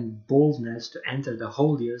 brethren, having boldness to enter the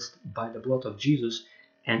holiest by the blood of Jesus,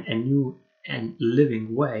 and a new and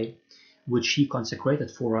living way, which He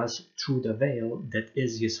consecrated for us through the veil that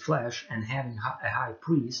is His flesh, and having a high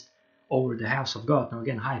priest over the house of God. Now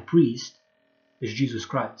again, high priest is Jesus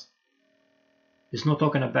Christ. It's not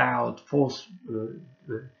talking about false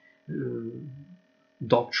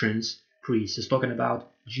doctrines, priests. It's talking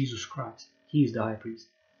about Jesus Christ. He is the high priest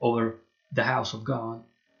over the house of God.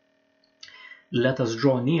 Let us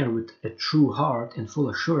draw near with a true heart and full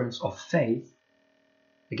assurance of faith,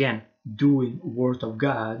 again, doing word of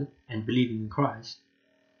God and believing in Christ,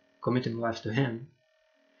 committing lives to Him,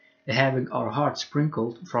 having our hearts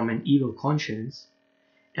sprinkled from an evil conscience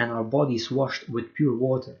and our bodies washed with pure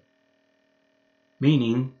water,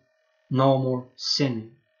 meaning no more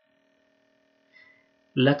sinning.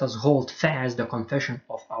 Let us hold fast the confession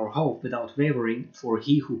of our hope without wavering, for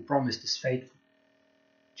He who promised is faithful.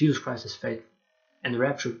 Jesus Christ is faithful, and the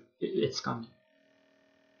rapture, it's coming.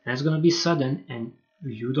 And it's going to be sudden, and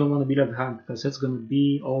you don't want to be left behind, because it's going to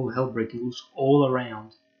be all hell breaking loose all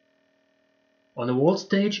around. On the world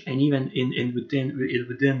stage, and even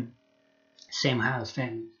within same house,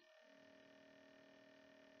 families.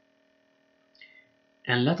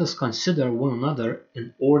 And let us consider one another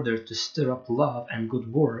in order to stir up love and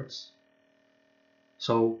good works.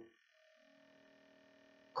 So,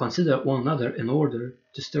 consider one another in order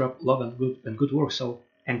to stir up love and good works. So,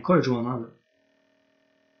 encourage one another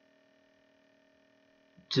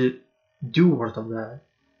to do word of God.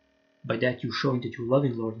 By that you showing that you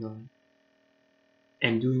loving Lord God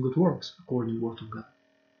and doing good works according to the word of God.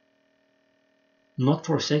 Not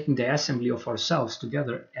forsaking the assembly of ourselves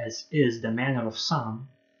together, as is the manner of some,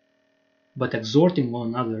 but exhorting one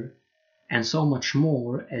another, and so much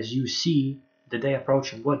more as you see the day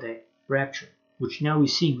approaching. What day? Rapture. Which now we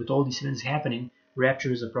see with all these events happening,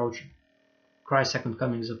 rapture is approaching. Christ's second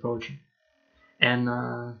coming is approaching. And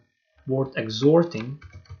word exhorting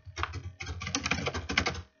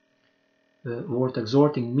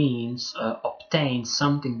means obtain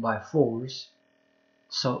something by force.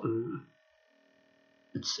 So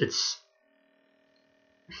it's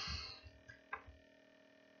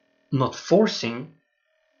not forcing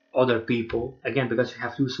other people, again, because you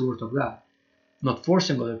have to use the word of God, not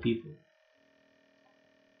forcing other people,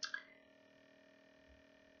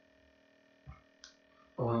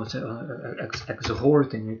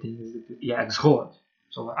 exhorting, I think is exhort.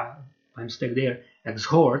 So I'm stuck there.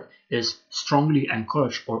 Exhort is strongly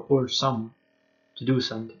encourage or urge someone to do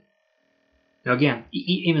something. Now again,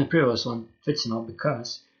 even previous one fits enough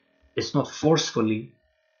because it's not forcefully,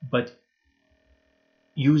 but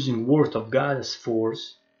using word of God as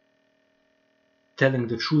force, telling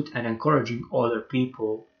the truth and encouraging other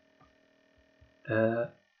people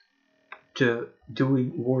to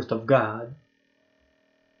doing word of God,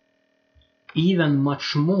 even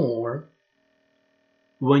much more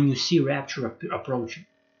when you see rapture approaching.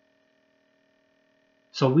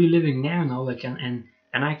 So we're living now, like, and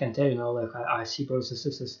I can tell you now, like, I see brothers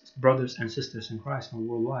and sisters in Christ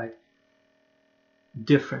worldwide,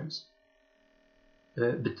 difference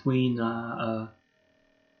between I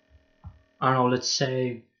don't know, let's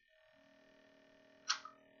say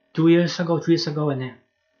 2 years ago, 3 years ago, and now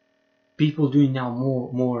people doing now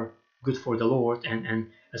more good for the Lord, and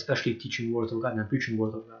especially teaching word of God and preaching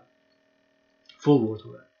word of God, full word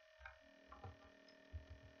of God.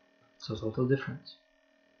 So total difference.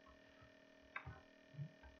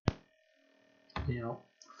 Now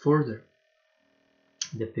further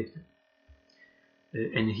depicted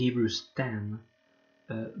in Hebrews 10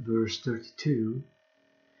 verse 32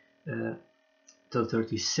 till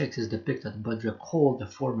 36 is depicted, but recall the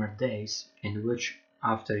former days in which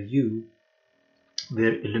after you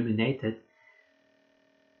were illuminated,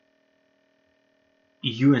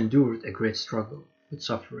 you endured a great struggle with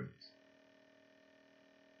sufferings.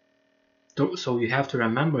 So you have to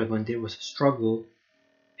remember when there was a struggle,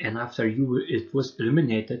 and after it was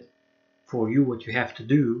illuminated for you what you have to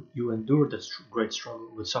do, you endured that great struggle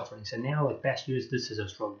with sufferings. And now, like past years, this is a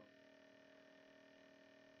struggle,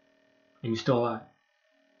 and you still alive.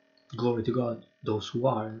 Glory to God, those who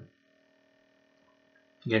are.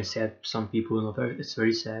 Again, sad, some people, it's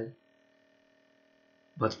very sad,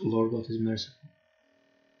 but Lord God is merciful.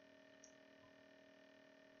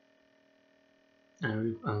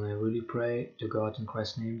 And I really pray to God in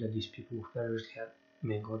Christ's name that these people who perished,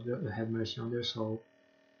 may God have mercy on their soul,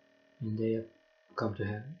 and they come to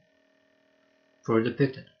heaven. For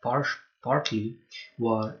depicted, partly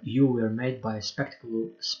while you were made by a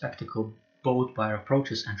spectacle both by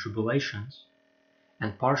reproaches and tribulations,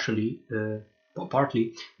 and partly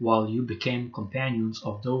while you became companions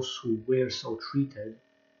of those who were so treated.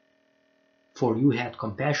 For you had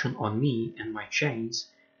compassion on me and my chains,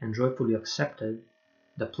 and joyfully accepted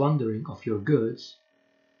the plundering of your goods,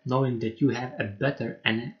 knowing that you have a better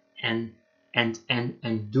and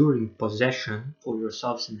enduring possession for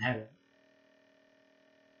yourselves in heaven.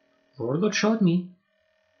 Lord God showed me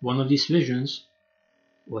one of these visions,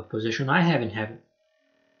 what position I have in heaven,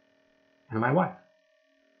 and my wife,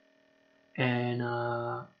 and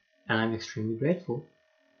I'm extremely grateful.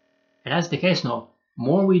 And that's the case now.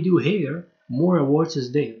 More we do here, more rewards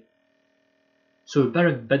is there. So you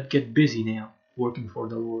better get busy now, working for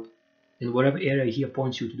the Lord, in whatever area He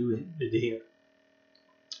appoints you to do it here.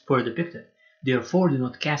 For depicted, therefore do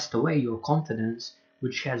not cast away your confidence,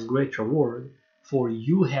 which has great reward, for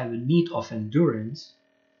you have need of endurance,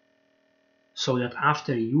 so that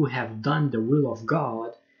after you have done the will of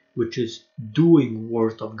God, which is doing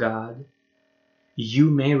word of God, you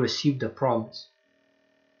may receive the promise.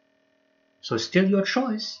 So still your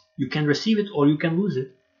choice. You can receive it or you can lose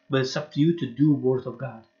it, but it's up to you to do word of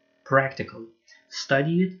God practically.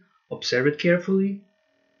 Study it, observe it carefully,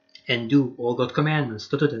 and do all God's commandments,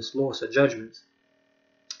 statutes, laws, and judgments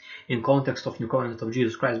in context of New Covenant of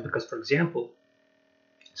Jesus Christ. Because, for example,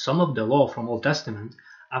 some of the law from Old Testament,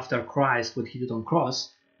 after Christ, what He did on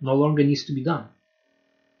cross, no longer needs to be done.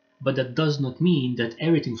 But that does not mean that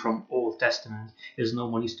everything from Old Testament is no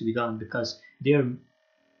more needs to be done, because there,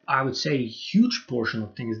 I would say, a huge portion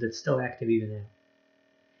of things that's still active even now.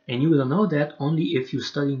 And you will know that only if you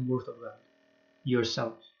study the Word of God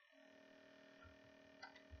yourself.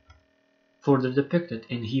 Further depicted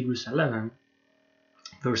in Hebrews 11,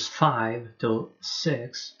 verse 5 till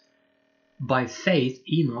 6, by faith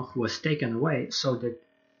Enoch was taken away, so that,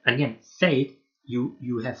 again, faith,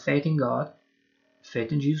 you have faith in God,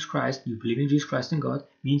 faith in Jesus Christ, you believe in Jesus Christ and God,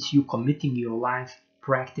 means you committing your life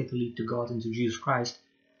practically to God and to Jesus Christ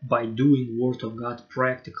by doing Word of God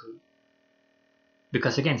practically.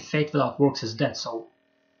 Because again, faith without works is dead, so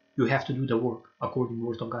you have to do the work according to the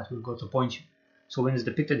Word of God, where God appoints you. So when it's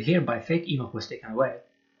depicted here, by faith Enoch was taken away.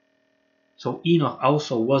 So Enoch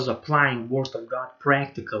also was applying Word of God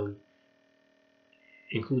practically,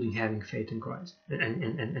 including having faith in Christ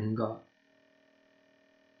and God.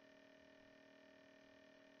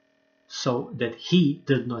 So that he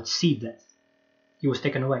did not see death. He was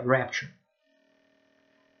taken away, rapture.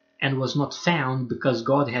 and was not found because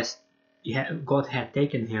God had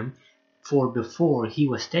taken him. For before he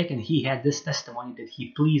was taken, he had this testimony that he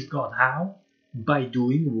pleased God. How? By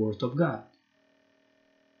doing the word of God.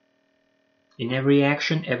 In every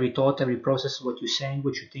action, every thought, every process, what you're saying,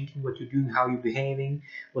 what you're thinking, what you're doing, how you're behaving,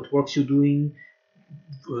 what works you're doing,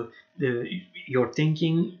 your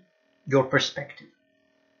thinking, your perspective,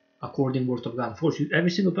 according word of God. Of course,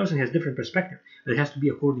 every single person has different perspective, but it has to be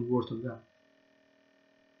according word of God.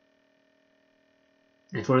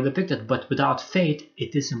 And for depicted, but without faith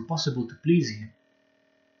it is impossible to please him.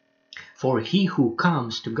 For he who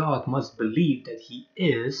comes to God must believe that he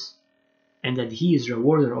is, and that he is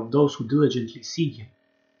rewarder of those who diligently seek him.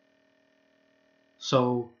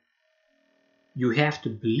 So you have to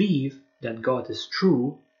believe that God is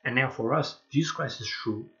true, and now for us, Jesus Christ is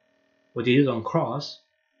true. What he did on cross,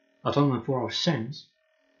 atonement for our sins,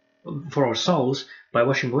 for our souls, by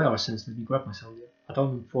washing away our sins. Let me correct myself there.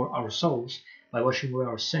 Atonement for our souls, by washing away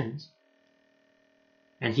our sins.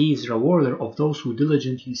 And he is rewarder of those who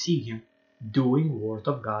diligently seek him, doing word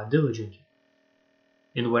of God diligently,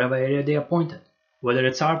 in whatever area they appointed, whether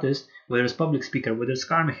it's artist, whether it's public speaker, whether it's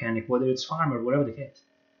car mechanic, whether it's farmer, whatever the case.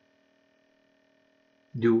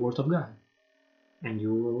 Do word of God, and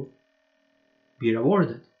you will be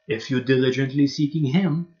rewarded if you diligently seeking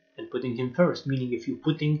him and putting him first, meaning if you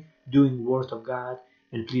putting doing word of God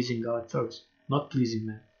and pleasing God first, not pleasing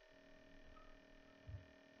man.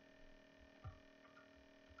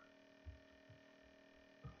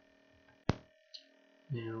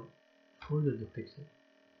 Now, further depicted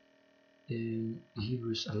in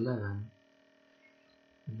Hebrews 11,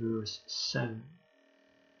 verse 7,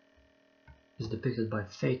 is depicted by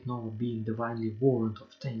faith Noah being divinely warned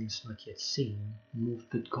of things not yet seen,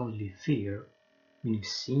 moved with godly fear, meaning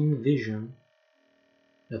seeing vision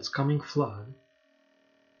that's coming flood,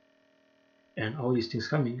 and all these things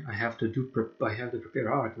coming. I have to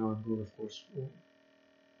prepare ark. Now God, of course,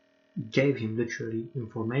 gave him literally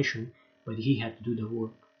information, but he had to do the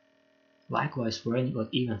work. Likewise for anybody,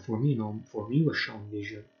 even for me, for me was shown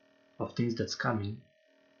vision of things that's coming.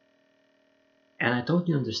 And I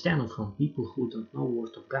totally understand it from people who don't know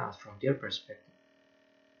word of God from their perspective.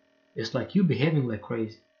 It's like you behaving like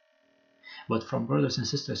crazy. But from brothers and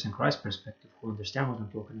sisters in Christ's perspective who understand what I'm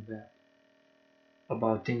talking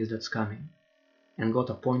about things that's coming, and God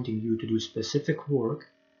appointing you to do specific work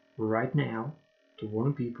right now to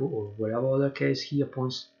warn people, or whatever other case he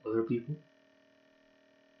appoints other people,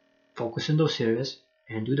 focus in those areas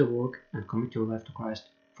and do the work and commit your life to Christ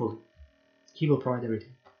fully. He will provide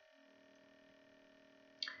everything.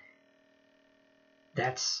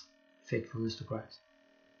 That's faithfulness to Christ.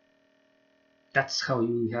 That's how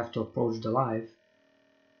you have to approach the life.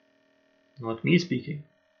 Not me speaking,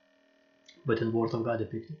 but in the Word of God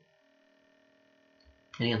depicted.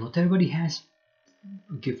 And again, not everybody has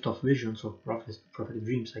a gift of visions or prophetic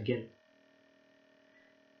dreams. I get it.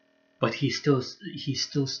 But he still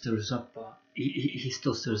stirs up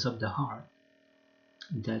the heart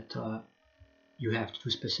that you have to do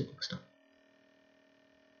specific stuff.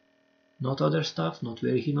 Not other stuff, not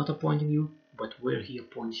where he not appointing you, but where he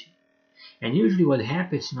appoints you. And usually what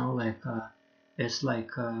happens, it's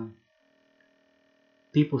like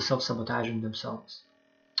people self-sabotaging themselves.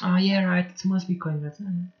 Oh yeah, right, it must be going that.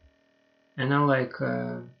 And now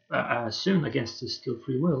I assume against his still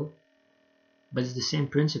free will, but it's the same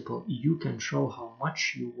principle. You can throw how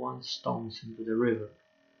much you want stones into the river.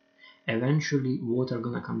 Eventually water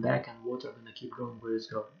gonna come back and water gonna keep going where it's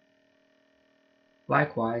going.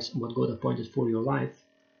 Likewise, what God appointed for your life,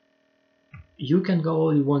 you can go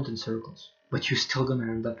all you want in circles, but you're still gonna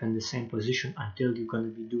end up in the same position until you're gonna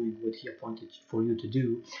be doing what he appointed for you to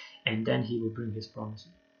do, and then he will bring his promises.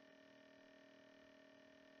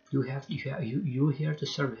 You're here to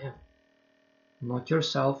serve him, not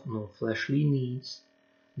yourself, no fleshly needs,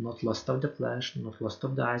 not lust of the flesh, not lust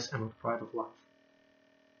of the eyes, and not pride of life,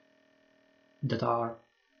 that are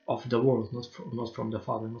of the world, not from the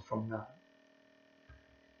Father, not from God.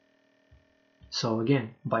 So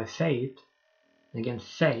again, by faith,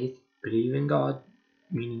 believing in God,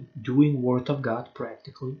 meaning doing word of God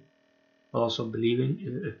practically, also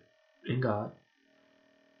believing in God.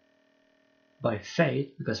 By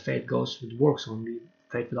faith, because faith goes with works only,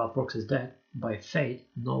 faith without works is dead. By faith,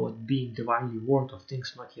 Noah being divinely warned of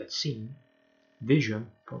things not yet seen,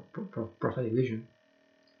 vision, prophetic vision,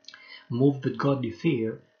 moved with godly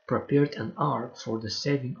fear, prepared an ark for the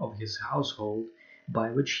saving of his household,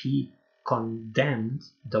 by which he condemned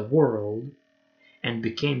the world and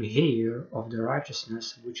became heir of the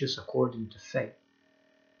righteousness which is according to faith.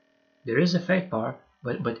 There is a faith part,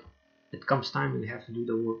 but it comes time when you have to do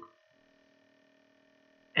the work.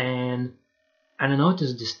 And I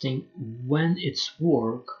notice this thing when it's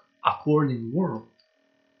work according world,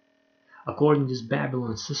 according this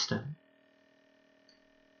Babylon system,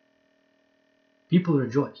 people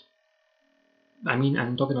rejoice. I mean,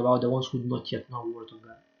 I'm talking about the ones who do not yet know the word of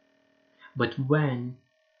God. But when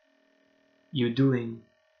you're doing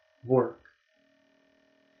work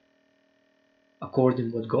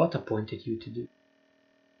according what God appointed you to do,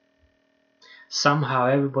 somehow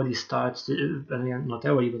everybody starts, not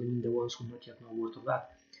everybody, but I mean the ones who not yet know the word of God,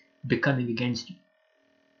 becoming against you.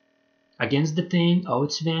 Against the thing, oh,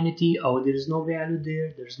 it's vanity, oh, there's no value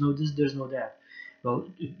there, there's no this, there's no that. Well,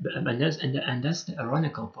 and that's the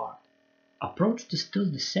ironical part. Approach is still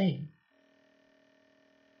the same.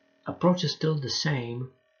 Approach is still the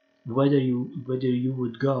same whether you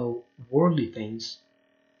would go worldly things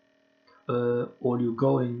or you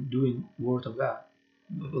go in doing word of God,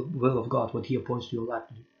 will of God, what He appoints to your life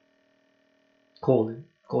to do. Calling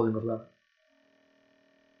of God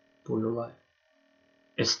for your life.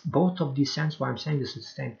 It's both of these sense why I'm saying this is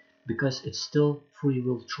the same, because it's still free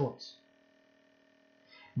will choice.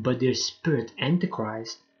 But there's spirit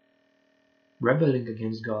Antichrist rebelling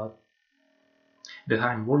against God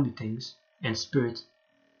behind worldly things, and spirit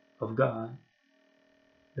of God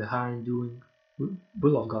behind doing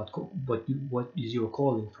will of God, what is your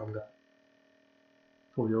calling from God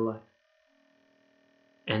for your life.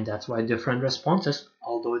 And that's why different responses,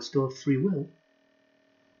 although it's still free will.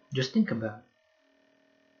 Just think about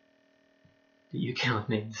it. You cannot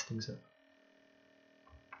make these things up.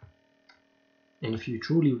 And if you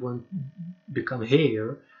truly want to become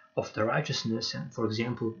heir of the righteousness, and for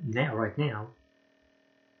example, right now,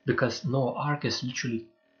 because Noah's Ark is literally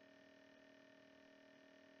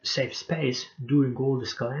safe space during all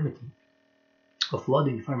this calamity of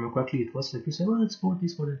flooding. If I remember correctly, it was like you say, well, it's 4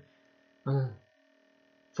 days, 4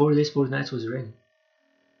 days, 4 nights was raining.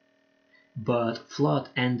 But flood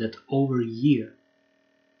ended over a year.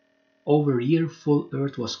 Over a year, full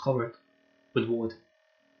earth was covered with water.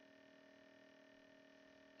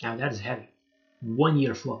 Now that is heavy. 1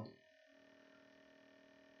 year flood.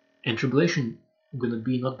 And tribulation gonna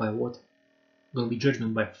be not by water, gonna be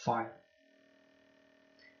judgment by fire.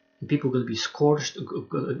 And people gonna be scorched.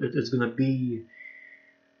 It's gonna be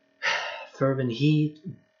fervent heat,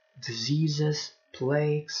 diseases,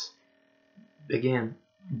 plagues. Again,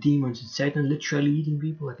 demons and Satan literally eating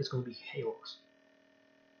people. Like it's gonna be chaos.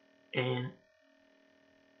 And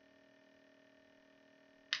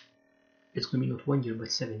it's gonna be not 1 year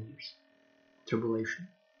but 7 years tribulation.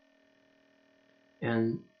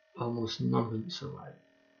 And almost none will be surviving.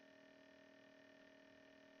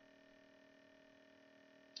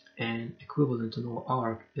 And equivalent to Noah's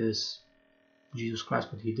Ark is Jesus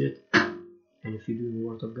Christ, what He did. And if you do the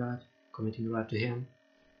word of God, committing your life to Him,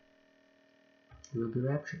 you will be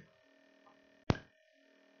raptured.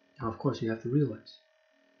 Now, of course, you have to realize,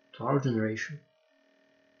 to our generation,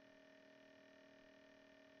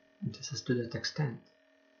 this is to that extent.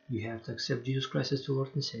 You have to accept Jesus Christ as your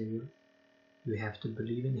Lord and Savior. You have to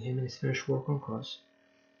believe in Him and His finished work on cross.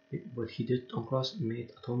 What He did on cross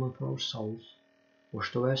made atonement for our souls,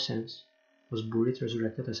 washed away our sins, was buried,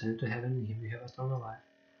 resurrected, ascended to heaven. In Him we have eternal life.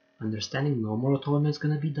 Understanding no more atonement is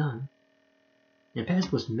going to be done. In the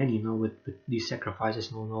past was many, with these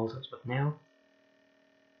sacrifices and on altars, but now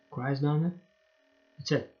Christ done it.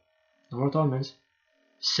 That's it. No more atonements.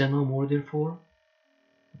 Sin no more, therefore.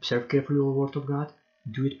 Observe carefully the word of God.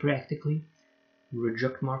 Do it practically.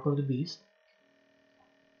 Reject mark of the beast,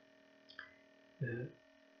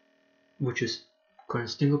 which is current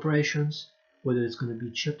sting operations, whether it's going to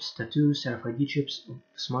be chips, tattoos, RFID chips,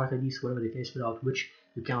 smart IDs, whatever the case, without which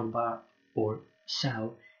you cannot buy or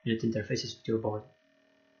sell, and it interfaces with your body.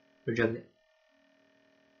 Reject it.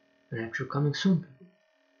 Rapture coming soon.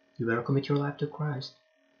 You better commit your life to Christ.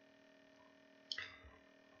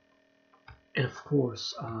 And of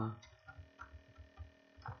course,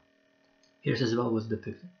 here's as well what's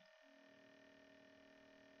depicted.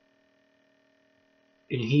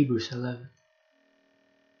 In Hebrews 11,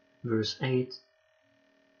 verse 8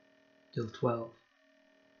 till 12.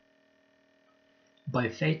 By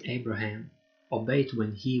faith Abraham obeyed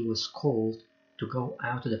when he was called to go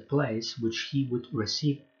out to the place which he would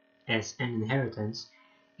receive as an inheritance,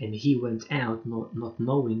 and he went out not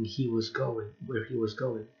knowing where he was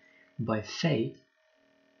going. By faith,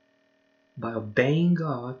 by obeying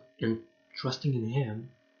God and trusting in Him,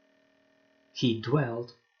 he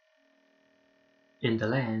dwelt in the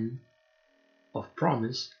land of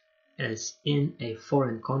promise as in a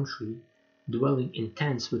foreign country, dwelling in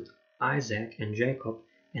tents with Isaac and Jacob,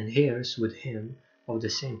 and heirs with him of the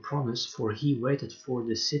same promise, for he waited for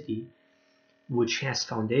the city which has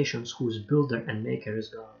foundations, whose builder and maker is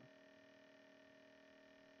God.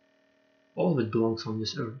 All of it belongs on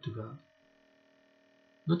this earth to God.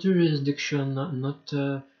 Not jurisdiction, not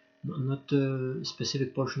a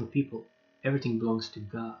specific portion of people. Everything belongs to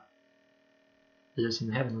God. It is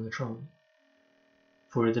in heaven on the throne.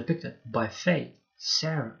 For it depicted, by faith,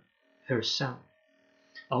 Sarah herself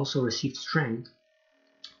also received strength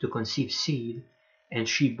to conceive seed, and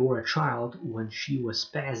she bore a child when she was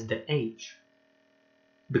past the age,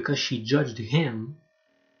 because she judged him,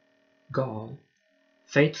 God,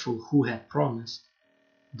 faithful, who had promised.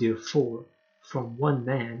 Therefore, from one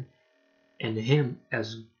man, and him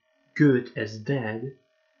as good as dead,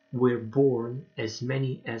 were born as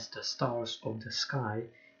many as the stars of the sky,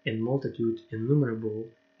 in multitude innumerable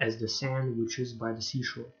as the sand which is by the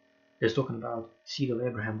seashore. It's talking about seed of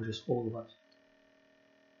Abraham, which is all of us.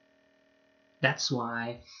 That's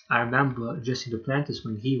why I remember Jesse Duplantis,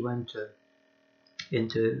 when he went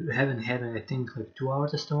into heaven, I think like 2-hour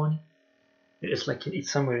testimony. It's like,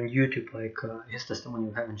 it's somewhere in YouTube, like his testimony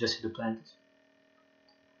of heaven, Jesse Duplantis.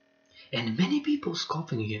 And many people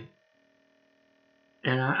scoffing him.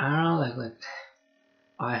 And I don't know, like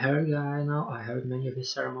I heard guy now, I heard many of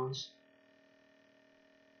his sermons.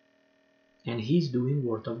 And he's doing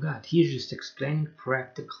Word of God. He's just explaining,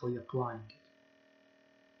 practically applying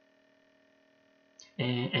it.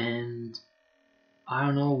 And I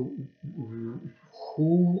don't know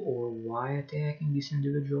who or why attacking these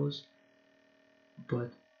individuals,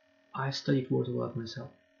 but I studied Word of God myself.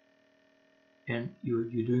 And you're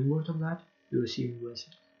doing Word of God, you're receiving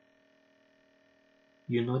blessing.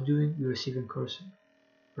 You're not doing, you're receiving cursing.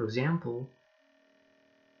 For example,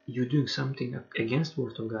 you're doing something against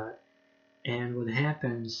Word of God, and what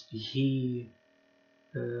happens, he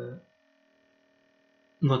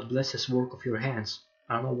not blesses work of your hands.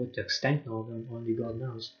 I don't know what the extent of them, only God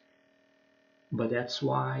knows. But that's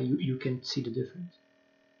why you can see the difference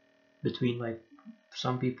between like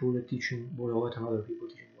some people that teaching Word of God and other people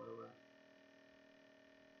teaching Word of God.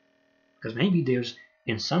 Because maybe there's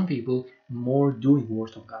in some people more doing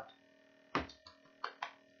Word of God.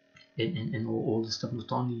 And all the stuff,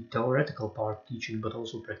 not only theoretical part teaching, but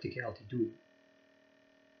also practicality too.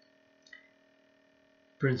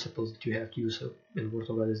 Principles that you have to use in Word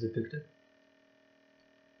of God is depicted.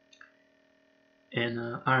 And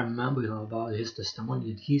I remember about his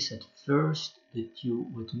testimony that he said, first that you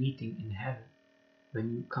would meeting in heaven,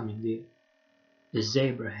 when you coming there, is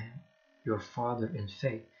Abraham, your father in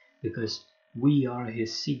faith, because we are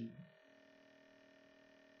his seed.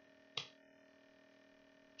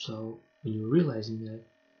 So when you're realizing that,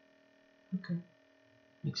 okay,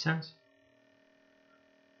 makes sense.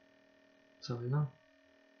 So you know.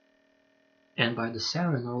 And by the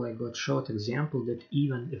Sarah, like God showed example that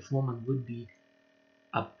even if woman would be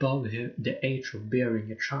above the age of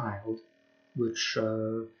bearing a child, which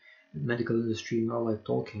medical industry like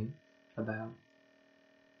talking about,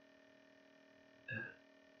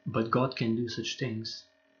 but God can do such things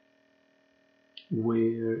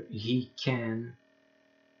where he can,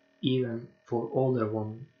 even for older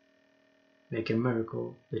woman, make a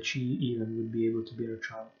miracle that she even would be able to bear a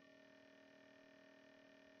child.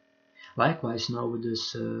 Likewise, now with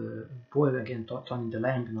this boy again, Tony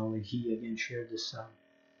DeLang, like he again shared this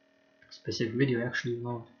specific video. Actually,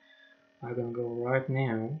 I'm gonna go right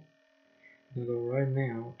now. To the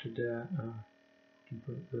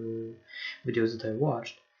videos that I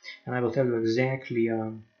watched, and I will tell you exactly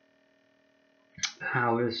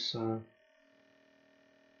how is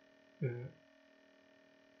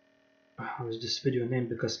this video named,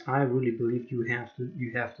 because I really believe you have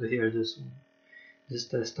to hear this one. This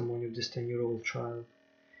testimony of this 10-year-old child.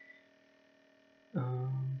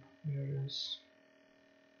 Where is?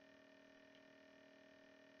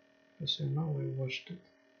 Because I know I watched it.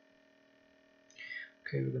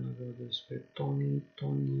 Okay, we're gonna go this way. Tony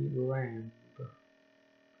Lamb.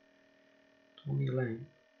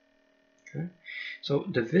 Okay, so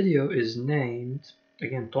the video is named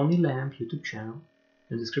again Tony Lamb YouTube channel.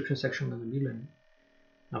 In the description section gonna be linked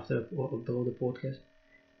after below the podcast.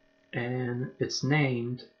 And it's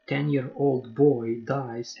named 10-year-old boy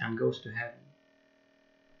dies and goes to heaven.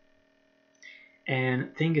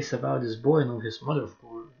 And thing is about this boy, his mother of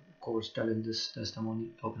course telling this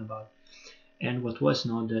testimony, talking about. And what was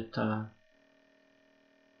that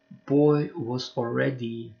boy was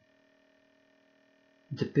already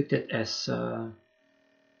depicted as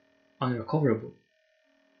unrecoverable,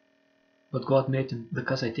 but God made him,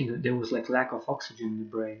 because I think there was like lack of oxygen in the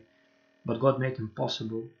brain, but God made him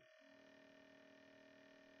possible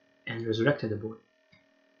and resurrected the boy.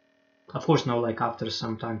 Of course, now like after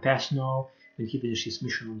some time passed, now when he finished his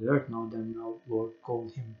mission on the earth. Now Lord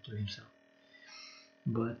called him to himself.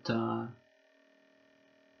 But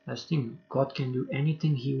that's the thing, God can do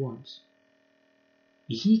anything he wants.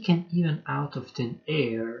 He can even out of thin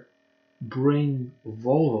air bring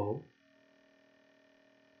Volvo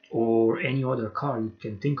or any other car you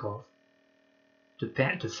can think of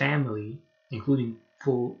to family, including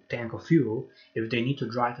full tank of fuel, if they need to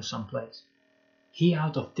drive to some place. He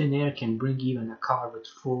out of thin air can bring even a car with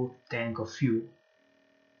full tank of fuel.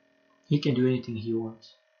 He can do anything he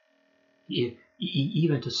wants.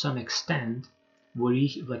 Even to some extent, where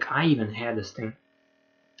I even had this thing.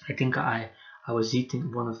 I think I was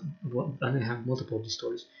eating I have multiple of these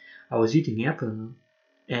stories. I was eating apple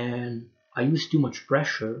and I used too much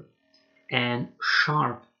pressure and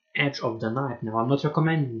sharp edge of the knife. Now I'm not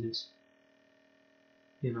recommending this,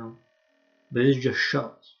 but it just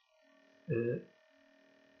shows.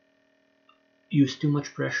 Used too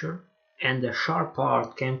much pressure and the sharp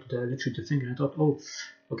part came to literally the finger. I thought, oh,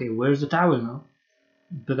 okay, where's the towel now?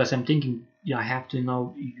 Because I'm thinking, I have to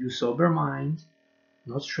use sober mind,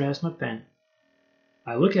 not stress, not pain.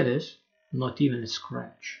 I look at this, not even a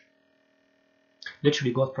scratch.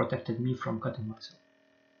 Literally, God protected me from cutting myself.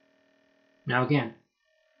 Now again,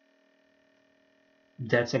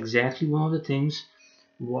 that's exactly one of the things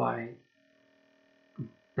why,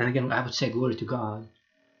 and again, I would say glory to God,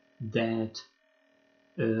 that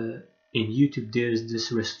in YouTube there is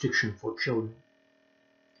this restriction for children.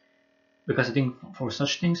 Because I think for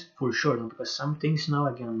such things, for sure, because some things now,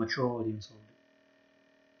 again, a mature audience only.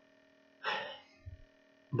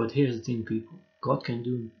 But here's the thing, people. God can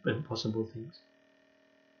do impossible things.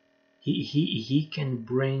 He can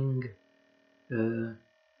bring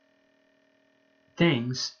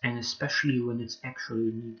things, and especially when it's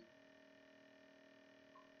actually needed.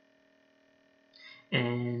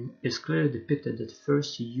 And it's clearly depicted that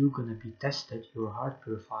first you're gonna be tested, your heart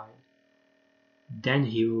purified, then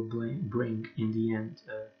he will bring in the end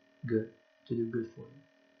good, to do good for you.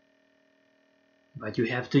 But you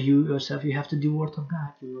have to, you have to do Word of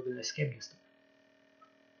God. You're not gonna escape this stuff.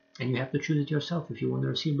 And you have to choose it yourself. If you want to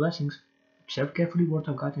receive blessings, observe carefully Word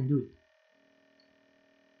of God and do it.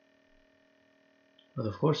 But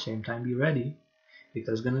of course, same time, be ready, because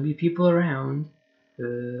there's gonna be people around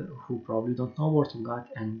who probably don't know Word of God,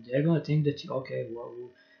 and they're gonna think that, okay, well,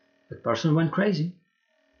 that person went crazy.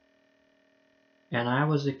 And I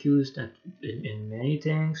was accused that in many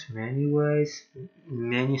things, many ways,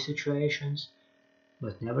 many situations,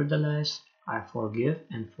 but nevertheless, I forgive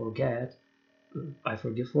and forget. I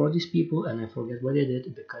forgive for these people, and I forget what they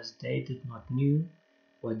did, because they did not knew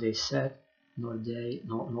what they said, nor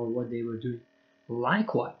what they were doing.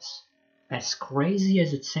 Likewise, as crazy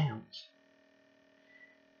as it sounds,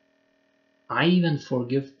 I even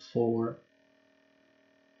forgive for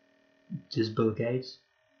this Bill Gates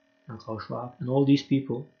and Klaus Schwab and all these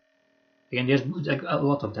people. Again, there's like a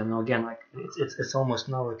lot of them. Now again, like it's almost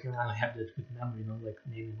now like I have that good memory, like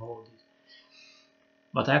naming all of these.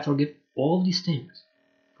 But I forgive all these things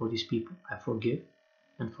for these people. I forgive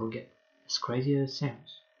and forget. As crazy as it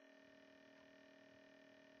sounds.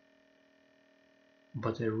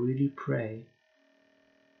 But I really pray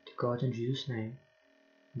to God in Jesus' name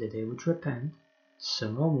that they would repent,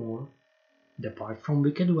 sin no more, depart from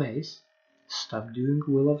wicked ways, stop doing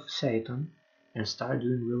will of Satan, and start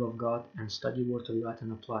doing will of God, and study Word of God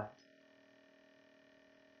and apply it.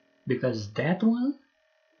 Because that one,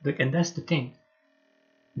 and that's the thing,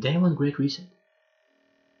 they want great reset.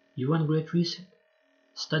 You want great reset?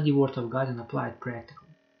 Study Word of God and apply it practically.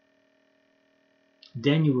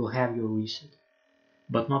 Then you will have your reset.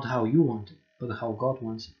 But not how you want it, but how God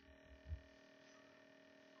wants it.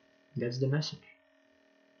 That's the message.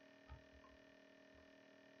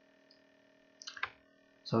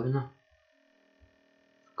 So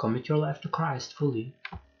commit your life to Christ fully.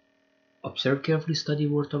 Observe carefully, study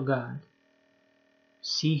Word of God.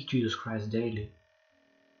 See Jesus Christ daily.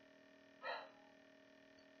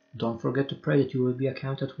 Don't forget to pray that you will be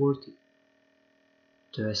accounted worthy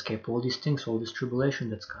to escape all these things, all this tribulation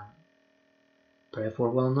that's coming. Pray for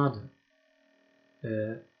one another.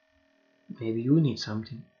 Maybe you need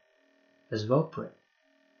something as well. Pray,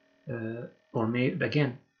 or maybe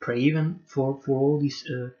again pray even for all these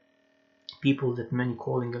people that many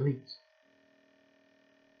calling elites.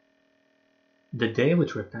 That they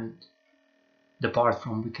would repent, depart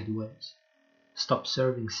from wicked ways, stop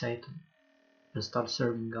serving Satan, and start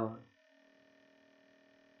serving God.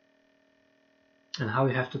 And how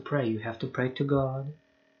you have to pray? You have to pray to God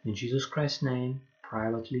in Jesus Christ's name,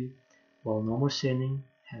 privately, while no more sinning,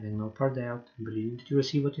 having no part doubt, believing that you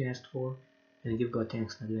receive what you asked for, and give God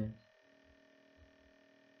thanks in advance.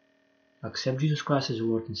 accept Jesus Christ as your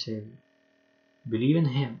Lord and Savior, believe in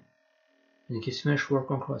Him, in His finished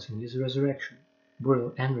work on the cross, in His resurrection,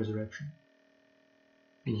 burial and resurrection.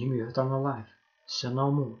 In Him you have eternal life. Sin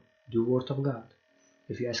no more. Do Word of God.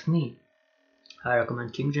 If you ask me, I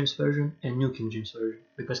recommend King James Version and New King James Version,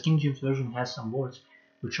 because King James Version has some words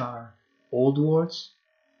which are old words,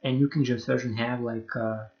 and New King James Version have like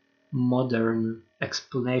a modern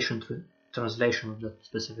explanation, translation of that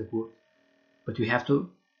specific word. But you have to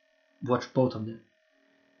watch both of them.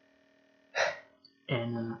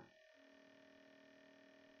 And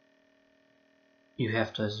you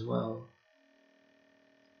have to as well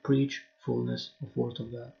preach fullness of Word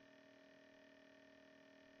of God.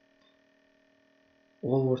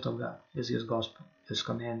 All Word of God is His gospel, His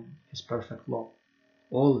command, His perfect law.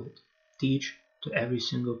 All of it. Teach to every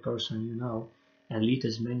single person you know, and lead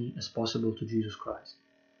as many as possible to Jesus Christ.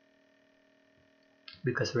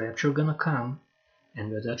 Because rapture gonna come,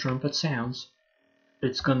 and when that trumpet sounds,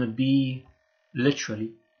 it's gonna be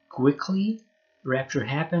literally quickly. Rapture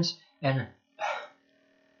happens, and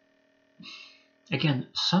again,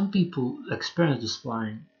 some people experience this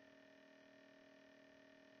flying,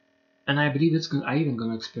 and I believe I even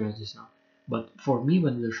gonna experience this now. But for me,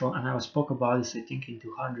 when the show, and I spoke about this, I think in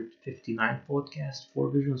 259 podcast, 4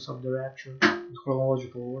 visions of the rapture, in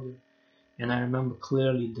chronological order, and I remember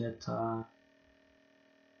clearly that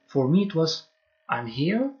for me it was, I'm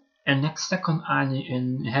here, and next second I'm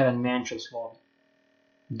in heaven mansions lobby.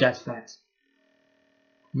 That fast.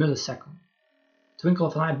 Millisecond. Twinkle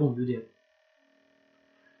of an eye, boom, you did.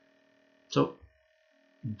 So,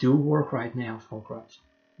 do work right now for Christ,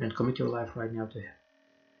 and commit your life right now to Him.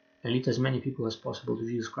 And lead as many people as possible to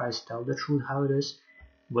Jesus Christ. Tell the truth how it is,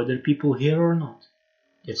 whether people hear or not.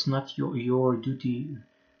 It's not your duty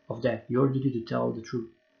of that. Your duty to tell the truth.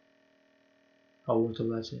 How Word of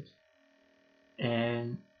God says.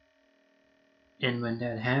 And when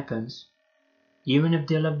that happens, even if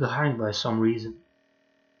they're left behind by some reason,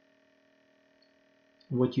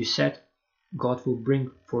 what you said, God will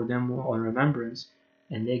bring for them on remembrance,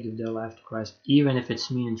 and they give their life to Christ, even if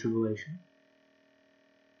it's me in tribulation.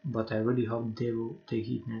 But I really hope they will take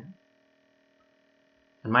heed now.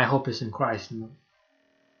 And my hope is in Christ. You know?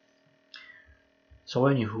 So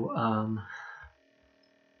anywho,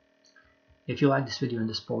 if you like this video and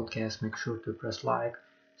this podcast, make sure to press like,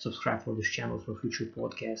 subscribe for this channel for future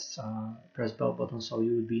podcasts, press bell button so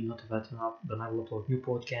you will be notified when I will upload new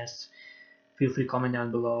podcasts. Feel free to comment down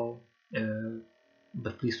below,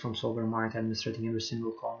 but please from sober mind, administrating every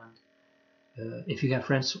single comment. If you have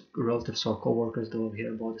friends, relatives, or co-workers that will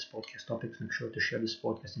hear about this podcast topics, make sure to share this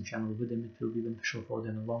podcast and channel with them. It will be beneficial for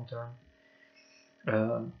them in the long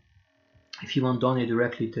term. If you want to donate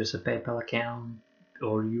directly, there's a PayPal account,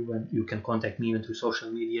 or you can contact me even through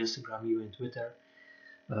social media, Instagram, even Twitter,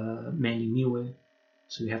 mainly Miwe.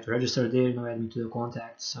 So you have to register there, add me to the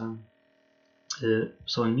contacts.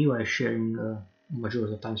 So in Miwe, I'm sharing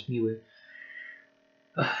majority of the times Miwe.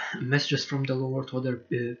 Messages from the Lord, other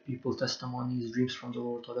people, testimonies, dreams from the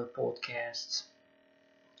Lord, other podcasts,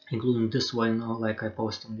 including this one, like I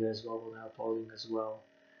post on there as well, when I'm uploading as well.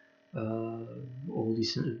 All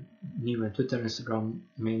these new and Twitter, Instagram,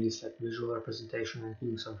 mainly is like visual representation,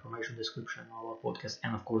 including some information description, all our podcasts,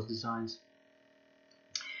 and of course designs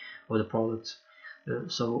of the products.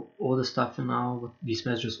 So all the stuff now, these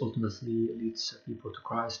messages ultimately leads people to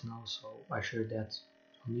Christ now. So I share that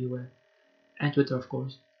on Miwe and Twitter, of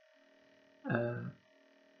course.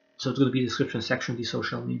 So it's going to be the description section, the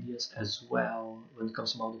social medias as well when it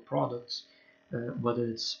comes about the products, whether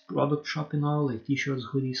it's product shop, like t-shirts,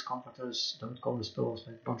 hoodies, comforters, don't covers, pillows,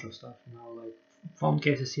 like a bunch of stuff, like phone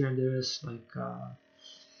cases here and there is, like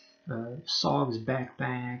socks,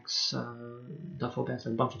 backpacks, duffel bags,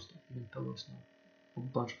 like a bunch of stuff, even pillows now, a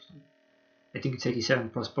bunch of stuff. I think it's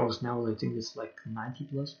 87 plus products now, I think it's like 90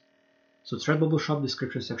 plus. So it's Redbubble shop,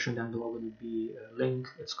 description section down below going to be a link.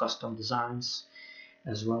 It's custom designs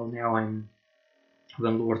as well. Now when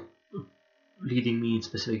Lord leading me in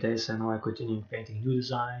specific days, and now I continue painting new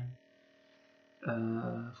design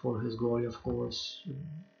for His glory, of course.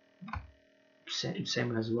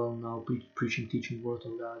 Same as well now, preaching, teaching Word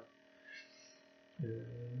of God.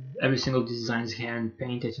 Every single design is hand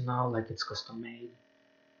painted now, like it's custom made.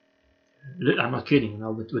 I'm not kidding,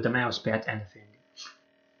 with a mouse pad and a finger.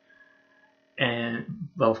 And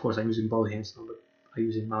well, of course, I'm using both hands now, but I'm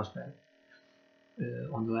using mouse pad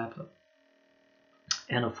on the laptop.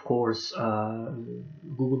 And of course,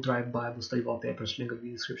 Google Drive, Bible, study wallpapers, link in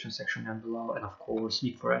the description section down below. And of course,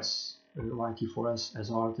 Speak4S, YT4S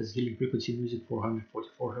as artist, Healing Frequency Music,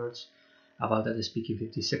 444 Hz. About that is speaking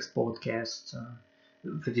 56th podcast,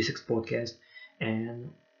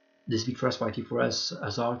 and this week for us by T4S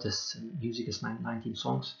as artists, music is 19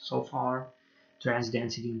 songs so far. Trance,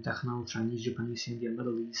 dancing, and techno, Chinese, Japanese, India,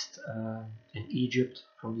 Middle East, and Egypt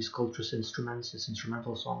from these cultures, instruments, it's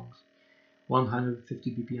instrumental songs.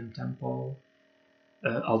 150 BPM tempo.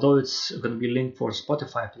 Although it's going to be linked for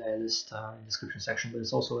Spotify playlist in the description section, but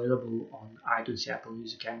it's also available on iTunes, Apple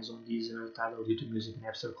Music, Amazon, Deezer, Tidal, YouTube Music,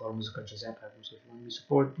 Napster, Core Music, and Shazam platforms. So if you want me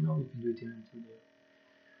support, you can do it here through there.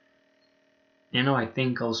 I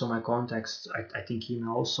think also my contacts. I think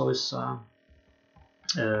email also is.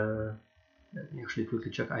 Let me actually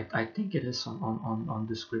quickly check. I think it is on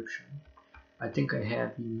description. I think I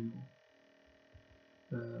have email.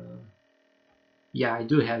 Yeah, I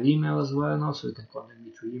do have email as well now, so you can contact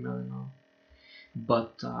me through email now.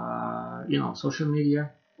 But social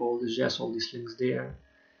media, all this jazz, all these links there.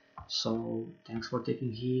 So thanks for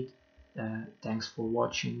taking heed. Thanks for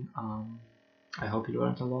watching. I hope you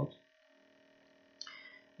learned a lot.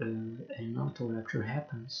 And now till rapture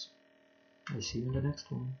happens, I see you in the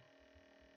next one.